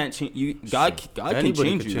 Who can't change you? God can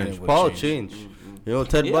change you. Change. Paul changed.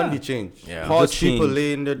 Ted Bundy changed. Yeah. Paul Just people changed.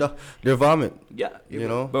 lay in their vomit. Yeah,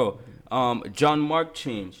 Bro. John Mark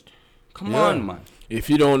changed. Come on, man. If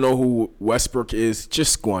you don't know who Westbrook is,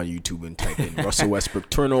 just go on YouTube and type in Russell Westbrook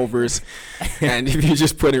turnovers. And if you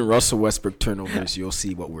just put in Russell Westbrook turnovers, you'll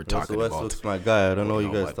see what we're talking about. Westbrook's my guy. I don't know what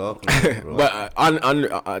you guys talking about, bro.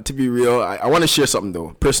 But to be real, I want to share something,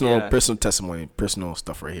 though. Personal testimony, personal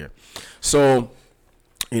stuff right here. So,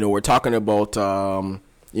 we're talking about,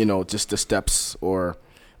 just the steps or,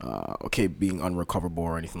 being unrecoverable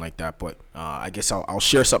or anything like that. But I guess I'll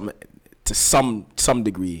share something to some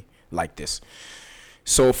degree like this.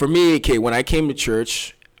 So for me, when I came to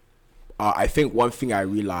church, I think one thing I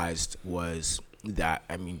realized was that,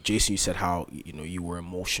 Jason, you said how, you were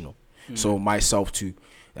emotional. So myself too,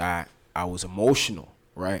 I was emotional,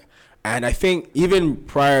 right? And I think even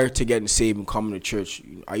prior to getting saved and coming to church,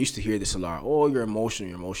 I used to hear this a lot. Oh, you're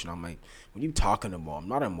emotional. I'm like, what are you talking about? I'm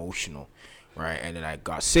not emotional, right? And then I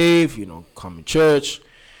got saved, come to church,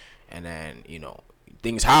 and then,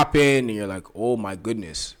 things happen, and you're like, oh my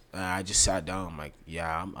goodness. And I just sat down. I'm like,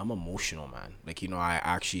 yeah, I'm emotional, man. Like, I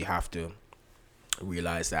actually have to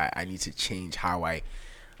realize that I need to change my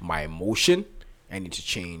emotion. I need to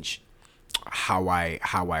change how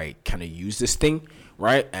I kind of use this thing,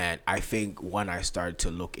 right? And I think when I started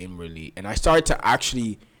to look inwardly and I started to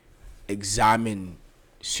actually examine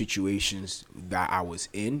situations that I was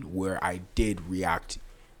in where I did react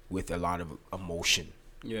with a lot of emotion.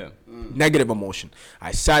 Yeah. Negative emotion.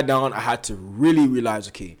 I sat down. I had to really realize,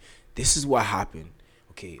 okay, this is what happened.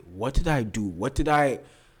 Okay, what did I do? What did I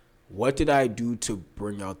do to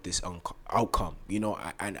bring out this outcome?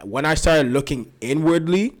 And when I started looking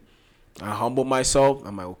inwardly, I humbled myself.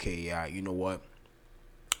 I'm like, okay, yeah, you know what?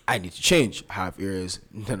 I need to change. I have areas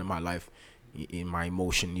in my life, in my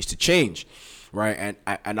emotion needs to change, right?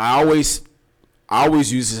 And I always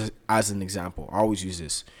use this as an example. I always use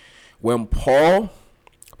this.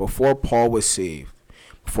 Before Paul was saved,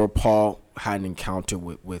 before Paul had an encounter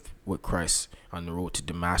with Christ on the road to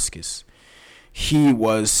Damascus, he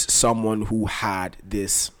was someone who had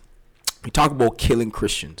this, we talk about killing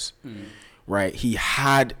Christians, right? He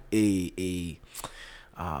had I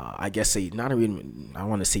don't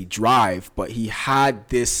want to say drive, but he had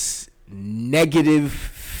this negative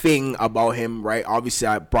thing about him, right? Obviously,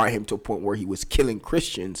 I brought him to a point where he was killing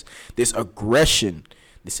Christians, this aggression,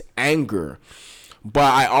 this anger.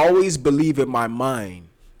 But I always believe in my mind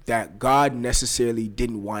that God necessarily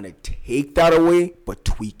didn't want to take that away, but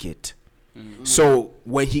tweak it. Mm-hmm. So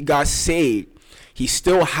when he got saved, he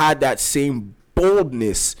still had that same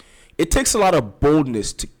boldness. It takes a lot of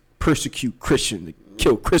boldness to persecute Christians,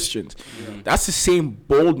 kill Christians. That's the same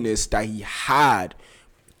boldness that he had,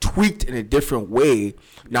 tweaked in a different way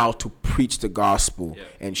now to preach the gospel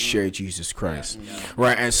and share Jesus Christ.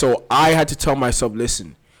 Right? And so I had to tell myself,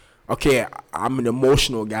 listen, okay, I'm an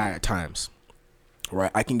emotional guy at times.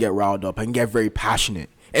 Right? I can get riled up. I can get very passionate.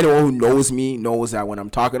 Anyone who knows me knows that when I'm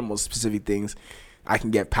talking about specific things, I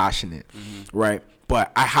can get passionate. Right?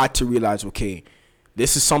 But I had to realize, okay,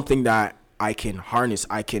 this is something that I can harness.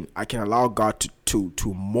 I can allow God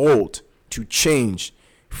to mold, to change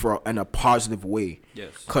in a positive way.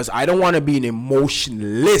 Yes. Because I don't want to be an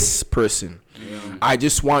emotionless person. I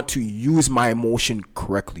just want to use my emotion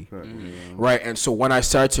correctly. Right? And so when I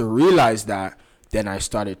started to realize that, then I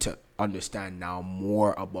started to understand now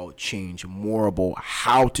more about change, more about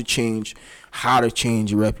how to change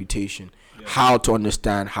your reputation, how to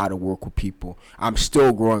understand how to work with people. I'm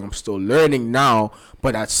still growing, I'm still learning now,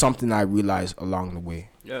 but that's something I realized along the way.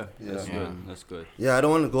 Yeah, that's good. That's good. Yeah, I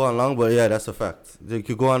don't want to go on long, but yeah, that's a fact. You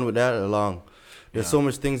could go on with that long. There's so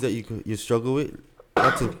much things that you struggle with.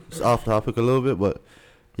 That's it's off topic a little bit, but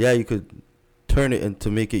yeah, you could turn it and to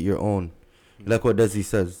make it your own. Like what Desi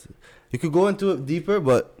says, you could go into it deeper,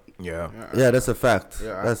 but yeah, that's a fact.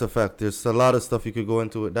 That's a fact. There's a lot of stuff you could go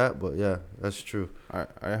into with that, but yeah, that's true. I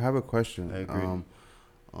have a question. I agree.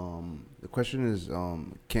 The question is,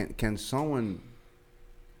 can someone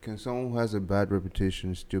who has a bad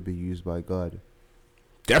reputation still be used by God?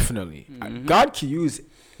 Definitely. God can use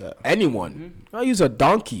anyone. God use a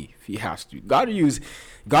donkey if he has to. God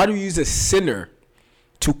will use a sinner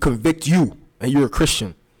to convict you, and you're a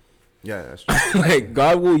Christian. Yeah, that's true. Like,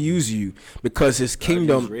 God will use you because his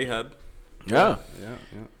kingdom. Rahab. Yeah.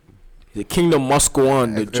 The kingdom must go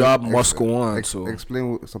on. The job must go on. So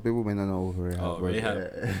explain. Some people may not know who Rahab. Oh,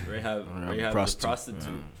 Rahab the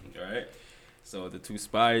prostitute. Right. So the two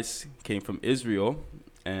spies came from Israel,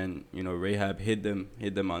 and Rahab hid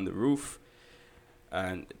them on the roof,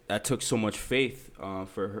 and that took so much faith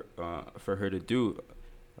for her to do.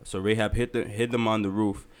 So Rahab hid them on the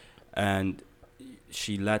roof, and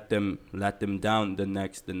she let them down the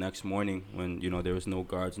next morning when there was no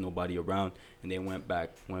guards, nobody around, and they went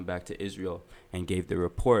back to Israel and gave the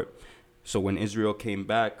report. So when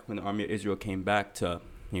the army of Israel came back to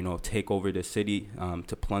take over the city,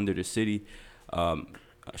 to plunder the city,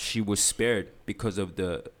 she was spared because of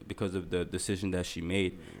the decision that she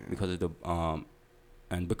made, because of the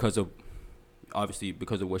and because of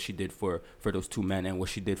what she did for those two men and what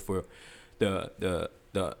she did for the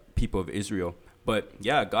people of Israel. But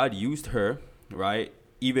yeah, God used her, right?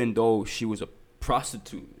 Even though she was a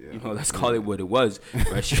prostitute, let's call it what it was,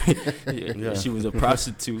 right? She was a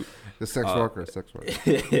prostitute. The sex worker.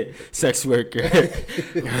 Sex worker.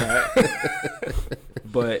 Right?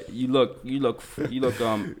 But you look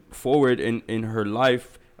forward in her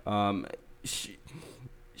life. She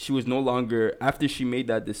was no longer, after she made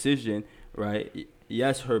that decision, right?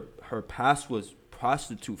 Yes, her past was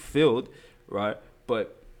prostitute filled, right?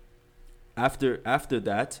 But after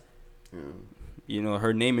that,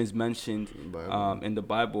 her name is mentioned in the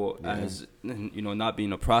Bible as not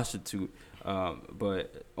being a prostitute,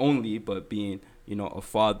 but being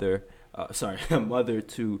a mother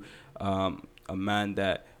to a man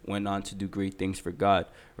that went on to do great things for God,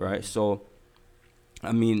 right? So,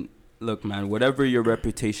 I mean, look, man, whatever your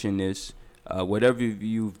reputation is, whatever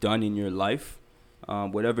you've done in your life,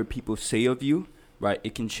 whatever people say of you, right,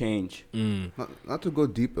 it can change. Not to go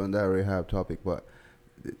deep on that Rahab topic, but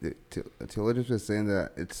the theologians were saying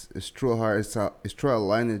that it's true heart, it's true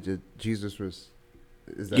lineage that Jesus was.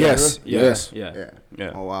 Is that Yes. Yeah.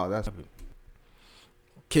 Oh wow, that's.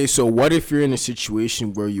 Okay, so what if you're in a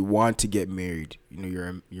situation where you want to get married?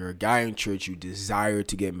 You're a guy in church, you desire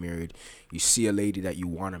to get married, you see a lady that you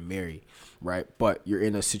want to marry, right? But you're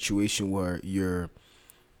in a situation where your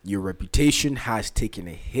reputation has taken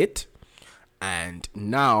a hit, and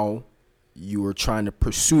now you are trying to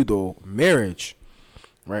pursue the marriage,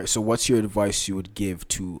 right? So what's your advice you would give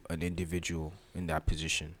to an individual in that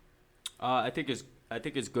position? I think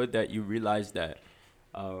it's good that you realize that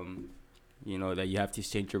that you have to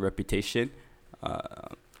change your reputation.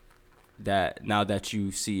 That now that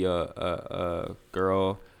you see a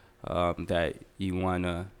girl that you want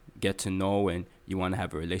to get to know and you want to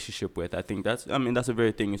have a relationship with, I think that's a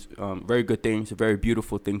very good thing. It's a very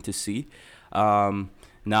beautiful thing to see.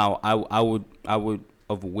 Now I would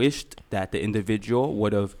have wished that the individual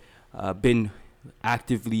would have been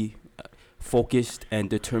actively focused and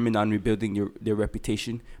determined on rebuilding their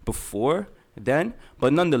reputation before then,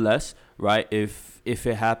 but nonetheless, right, if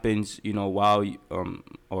it happens while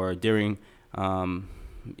or during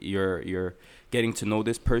your getting to know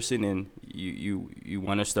this person, and you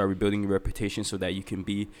want to start rebuilding your reputation so that you can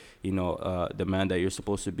be, the man that you're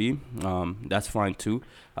supposed to be. That's fine too.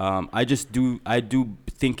 I do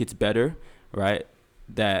think it's better, right,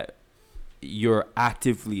 that you're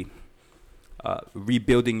actively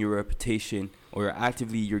rebuilding your reputation, or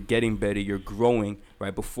you're getting better, you're growing,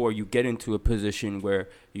 right, before you get into a position where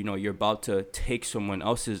you're about to take someone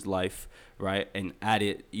else's life, right, and add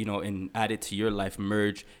it to your life,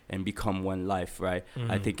 merge and become one life, right.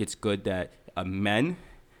 I think it's good that a man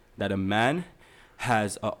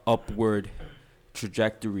has a upward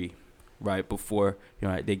trajectory, right, before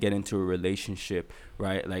they get into a relationship,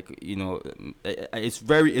 right. Like, it's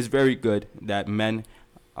very good that men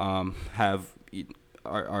are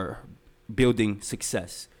building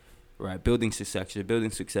success, right? Building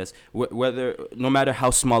success. Whether, no matter how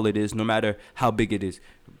small it is, no matter how big it is,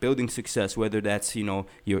 building success. Whether that's you're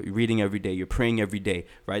reading every day, you're praying every day,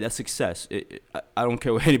 right? That's success. I don't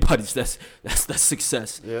care what anybody says. That's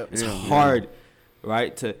success. Yeah. It's hard,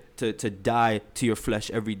 right? To die to your flesh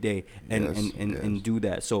every day and do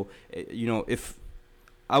that. So if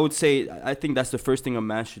I would say, I think that's the first thing a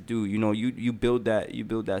man should do. You build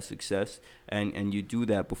that success, and you do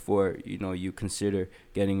that before you consider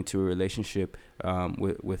getting into a relationship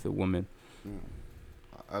with a woman.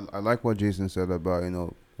 I like what Jason said about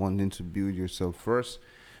wanting to build yourself first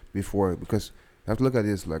before, because you have to look at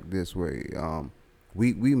this like this way.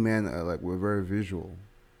 We men are we're very visual,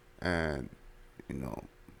 and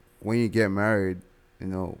when you get married,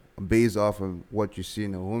 based off of what you see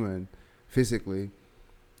in a woman physically,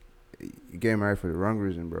 you get married for the wrong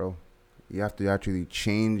reason, bro. You have to actually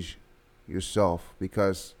change yourself,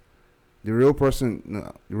 because the real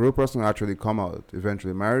person will actually come out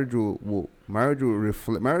eventually. Marriage will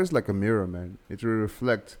reflect. Marriage is like a mirror, man. It will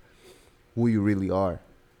reflect who you really are.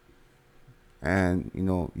 And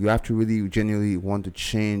you have to really genuinely want to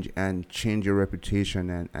change your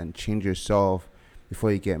reputation and change yourself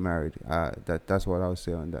before you get married. That's what I would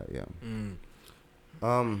say on that. Yeah.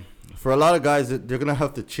 For a lot of guys, they're gonna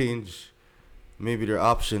have to change maybe their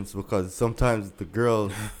options, because sometimes the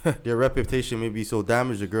girl, their reputation may be so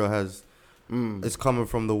damaged. The girl has it's coming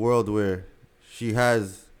from the world where she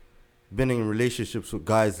has been in relationships with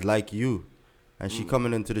guys like you, and she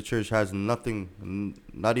coming into the church has nothing,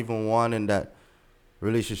 not even wanting that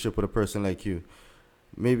relationship with a person like you.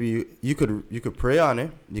 Maybe you could pray on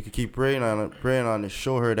it. You could keep praying on it,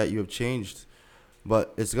 show her that you have changed.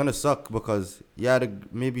 But it's going to suck, because,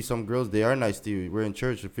 maybe some girls, they are nice to you. We're in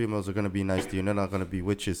church. The females are going to be nice to you. And they're not going to be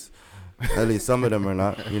witches. At least some of them are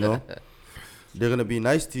not, They're going to be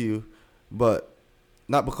nice to you. But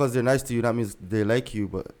not because they're nice to you, that means they like you.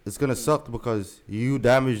 But it's going to suck because you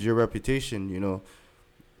damaged your reputation,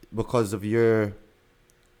 because of your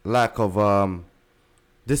lack of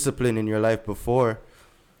discipline in your life before.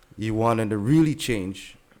 You wanted to really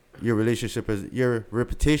change. Your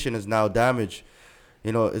reputation is now damaged.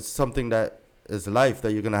 It's something that is life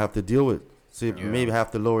that you're going to have to deal with. So you maybe have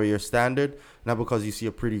to lower your standard, not because you see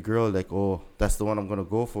a pretty girl like, oh, that's the one I'm going to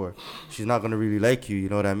go for. She's not going to really like you, you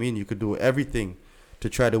know what I mean? You could do everything to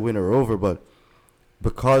try to win her over, but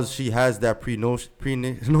because she has that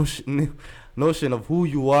notion of who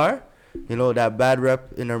you are, that bad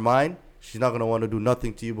rep in her mind, she's not going to want to do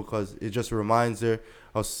nothing to you, because it just reminds her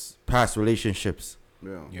of past relationships.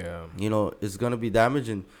 Yeah. It's going to be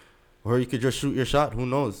damaging. Or you could just shoot your shot. Who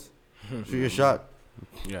knows? Shoot your shot.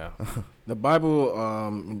 Yeah. The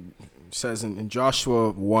Bible says in Joshua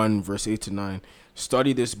 1, verse 8 to 9,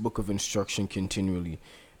 study this book of instruction continually.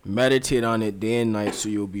 Meditate on it day and night, so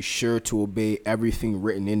you'll be sure to obey everything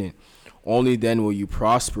written in it. Only then will you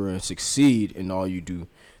prosper and succeed in all you do.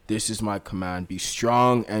 This is my command. Be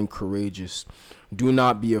strong and courageous. Do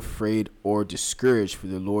not be afraid or discouraged, for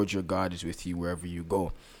the Lord your God is with you wherever you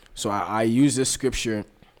go. So I use this scripture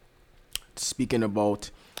speaking about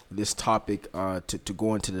this topic to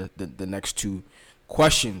go into the next two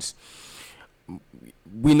questions.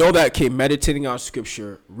 We know that meditating on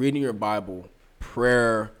scripture, reading your Bible,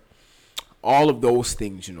 prayer, all of those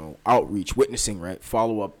things, outreach, witnessing, right,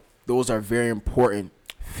 follow up, those are very important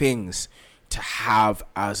things to have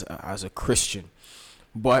as a Christian.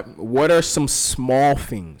 But what are some small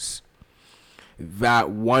things that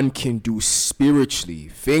one can do spiritually,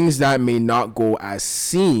 things that may not go as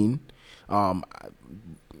seen,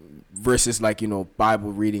 versus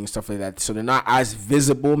Bible reading, stuff like that? So they're not as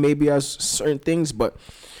visible maybe as certain things, but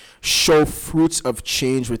show fruits of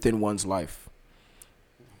change within one's life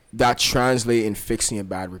that translate in fixing a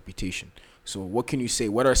bad reputation. So what can you say?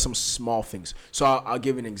 What are some small things? So I'll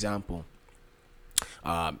give an example.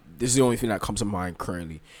 This is the only thing that comes to mind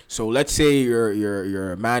currently. So let's say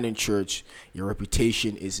you're a man in church. Your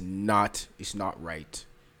reputation is not right,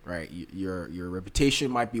 right? Your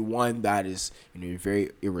reputation might be one that is, you're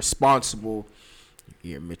very irresponsible,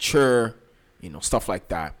 you're mature, stuff like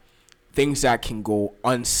that. Things that can go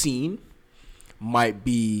unseen might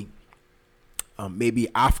be maybe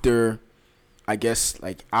after, I guess,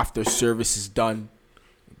 like after service is done,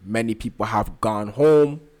 many people have gone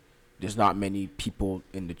home. There's not many people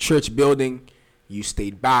in the church building. You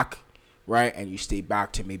stayed back, right? And you stayed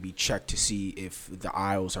back to maybe check to see if the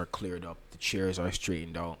aisles are cleared up, the chairs are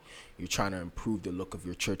straightened out. You're trying to improve the look of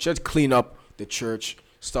your church. Just clean up the church,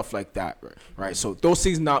 stuff like that, right? So those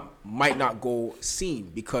things might not go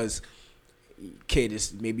seen because,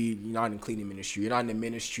 this maybe you're not in cleaning ministry. You're not in the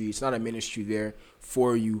ministry. It's not a ministry there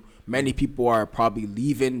for you. Many people are probably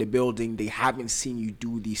leaving the building. They haven't seen you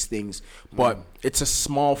do these things, but it's a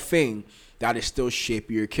small thing that is still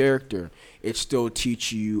shaping your character. It still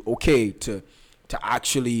teach you, to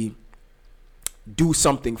actually do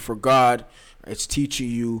something for God. It's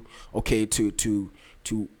teaching you,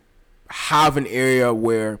 to have an area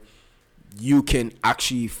where you can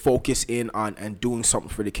actually focus in on and doing something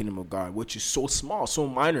for the kingdom of God, which is so small, so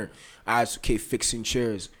minor as, fixing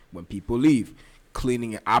chairs when people leave,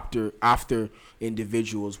 cleaning it after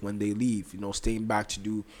individuals when they leave, staying back to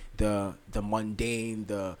do the mundane,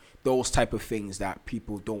 those type of things that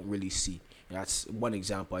people don't really see. That's one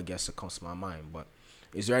example, I guess, that comes to my mind. But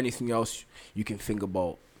is there anything else you can think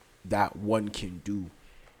about that one can do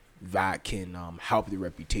that can help the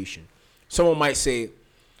reputation? Someone might say,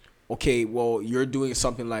 okay, well, you're doing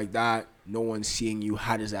something like that. No one's seeing you.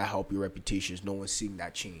 How does that help your reputation? No one's seeing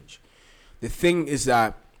that change. The thing is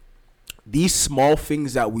that these small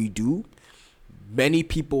things that we do, many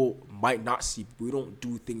people might not see. We don't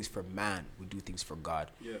do things for man. We do things for God.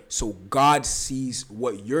 Yeah. So God sees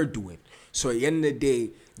what you're doing. So at the end of the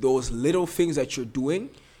day, those little things that you're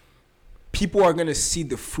doing, people are going to see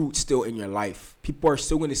the fruit still in your life. People are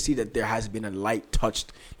still going to see that there has been a light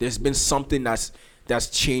touched. There's been something that's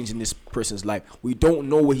changed in this person's life. We don't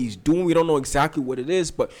know what he's doing. We don't know exactly what it is,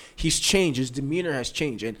 but he's changed. His demeanor has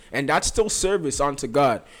changed. And that's still service unto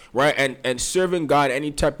God, right? And serving God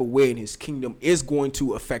any type of way in his kingdom is going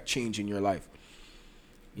to affect change in your life.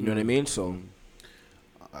 You know what I mean? So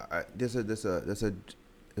there's an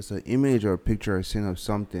image or a picture I seen of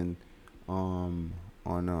something online,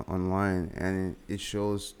 and it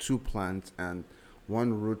shows two plants, and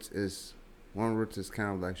one root is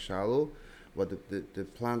kind of like shallow, but the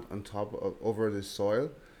plant on top of over the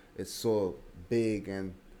soil is so big,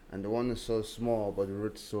 and the one is so small, but the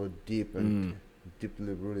root's so deep and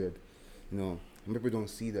deeply rooted. People don't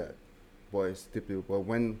see that, but it's deeply. But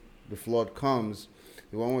when the flood comes,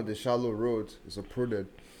 the one with the shallow root is uprooted,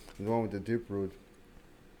 and the one with the deep root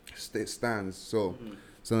stands. So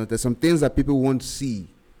there's some things that people won't see,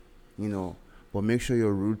 but make sure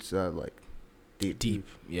your roots are like deep.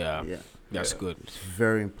 Yeah. That's good. It's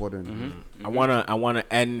very important. I wanna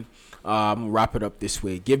end, wrap it up this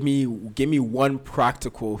way. Give me one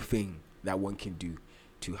practical thing that one can do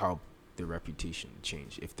to help the reputation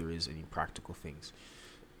change, if there is any practical things.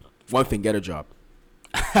 One thing: get a job.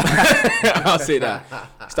 I'll say that.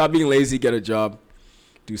 Stop being lazy. Get a job.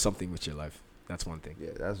 Do something with your life. That's one thing.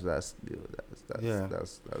 Yeah, that's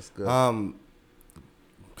good.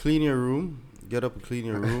 Clean your room. Get up and clean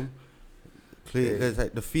your room. It's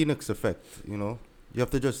like the Phoenix effect, You have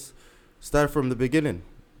to just start from the beginning.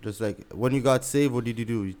 Just like when you got saved, what did you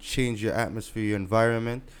do? You changed your atmosphere, your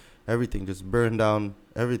environment, everything. Just burn down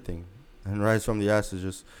everything and rise from the ashes.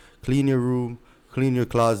 Just clean your room, clean your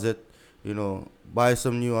closet, buy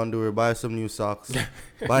some new underwear, buy some new socks,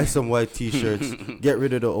 buy some white T-shirts, get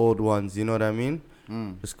rid of the old ones, you know what I mean?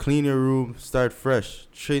 Just clean your room, start fresh,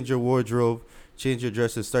 change your wardrobe, change your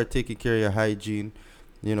dresses, start taking care of your hygiene.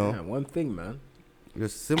 Yeah, one thing, man.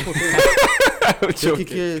 Just simple thing. Taking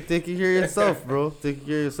care of yourself, bro. Taking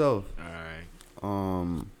care of yourself. All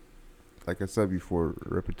right. Like I said before,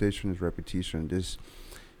 reputation is repetition. Just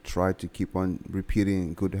try to keep on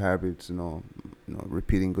repeating good habits.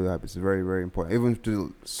 Repeating good habits is very, very important. Even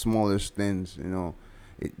to the smallest things.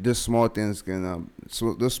 Those small things can.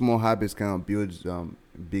 Those small habits can build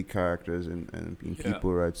big characters and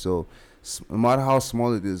people, right? So. No matter how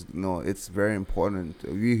small it is, it's very important.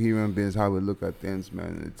 We human beings, how we look at things,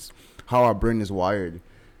 man. It's how our brain is wired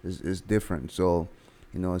is different. So,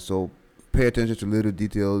 so pay attention to little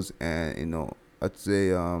details, and I'd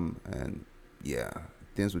say,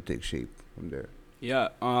 things will take shape from there. Yeah.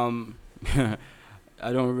 I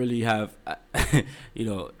don't really have, a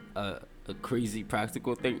crazy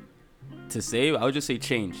practical thing to say. I would just say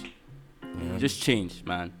change. Just change,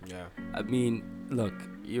 man. Yeah. I mean, look,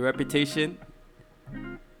 your reputation,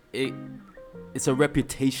 it's a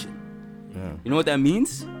reputation. Yeah. You know what that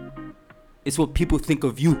means? It's what people think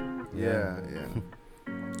of you. Yeah.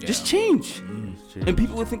 Just change. Change. And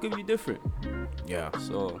people will think of you different. Yeah.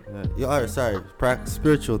 So, Yeah, all right, sorry.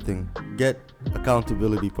 Spiritual thing. Get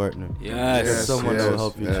accountability partner. yes. Yes, Someone that will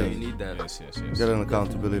help you yes. You change. need that. Yes. Get an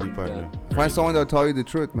accountability partner. Find someone that'll tell you the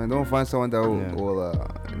truth, man. Don't find someone that will,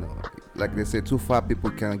 Yeah. you know, like they say, too far people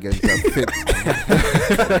can't get that fit.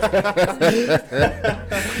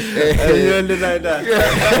 You ended like that.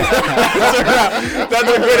 That's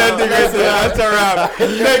a good ending right there. That's a wrap.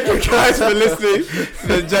 Thank you guys for listening to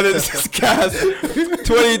the Genesis Cast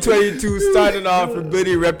 2022, starting off for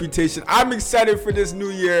Billy Reputation. I'm excited for this new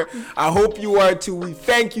year. I hope you are too. We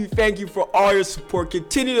thank you for all your support.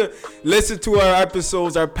 Continue to listen to our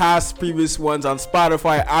episodes, our previous ones on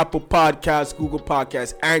Spotify, Apple Podcasts, Google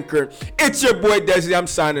Podcasts, Anchor. It's your boy Desi. I'm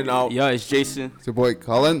signing out. Yeah, it's Jason. It's your boy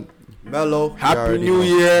Colin. Mellow. Happy New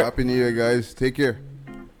Year. Happy New Year, guys. Take care.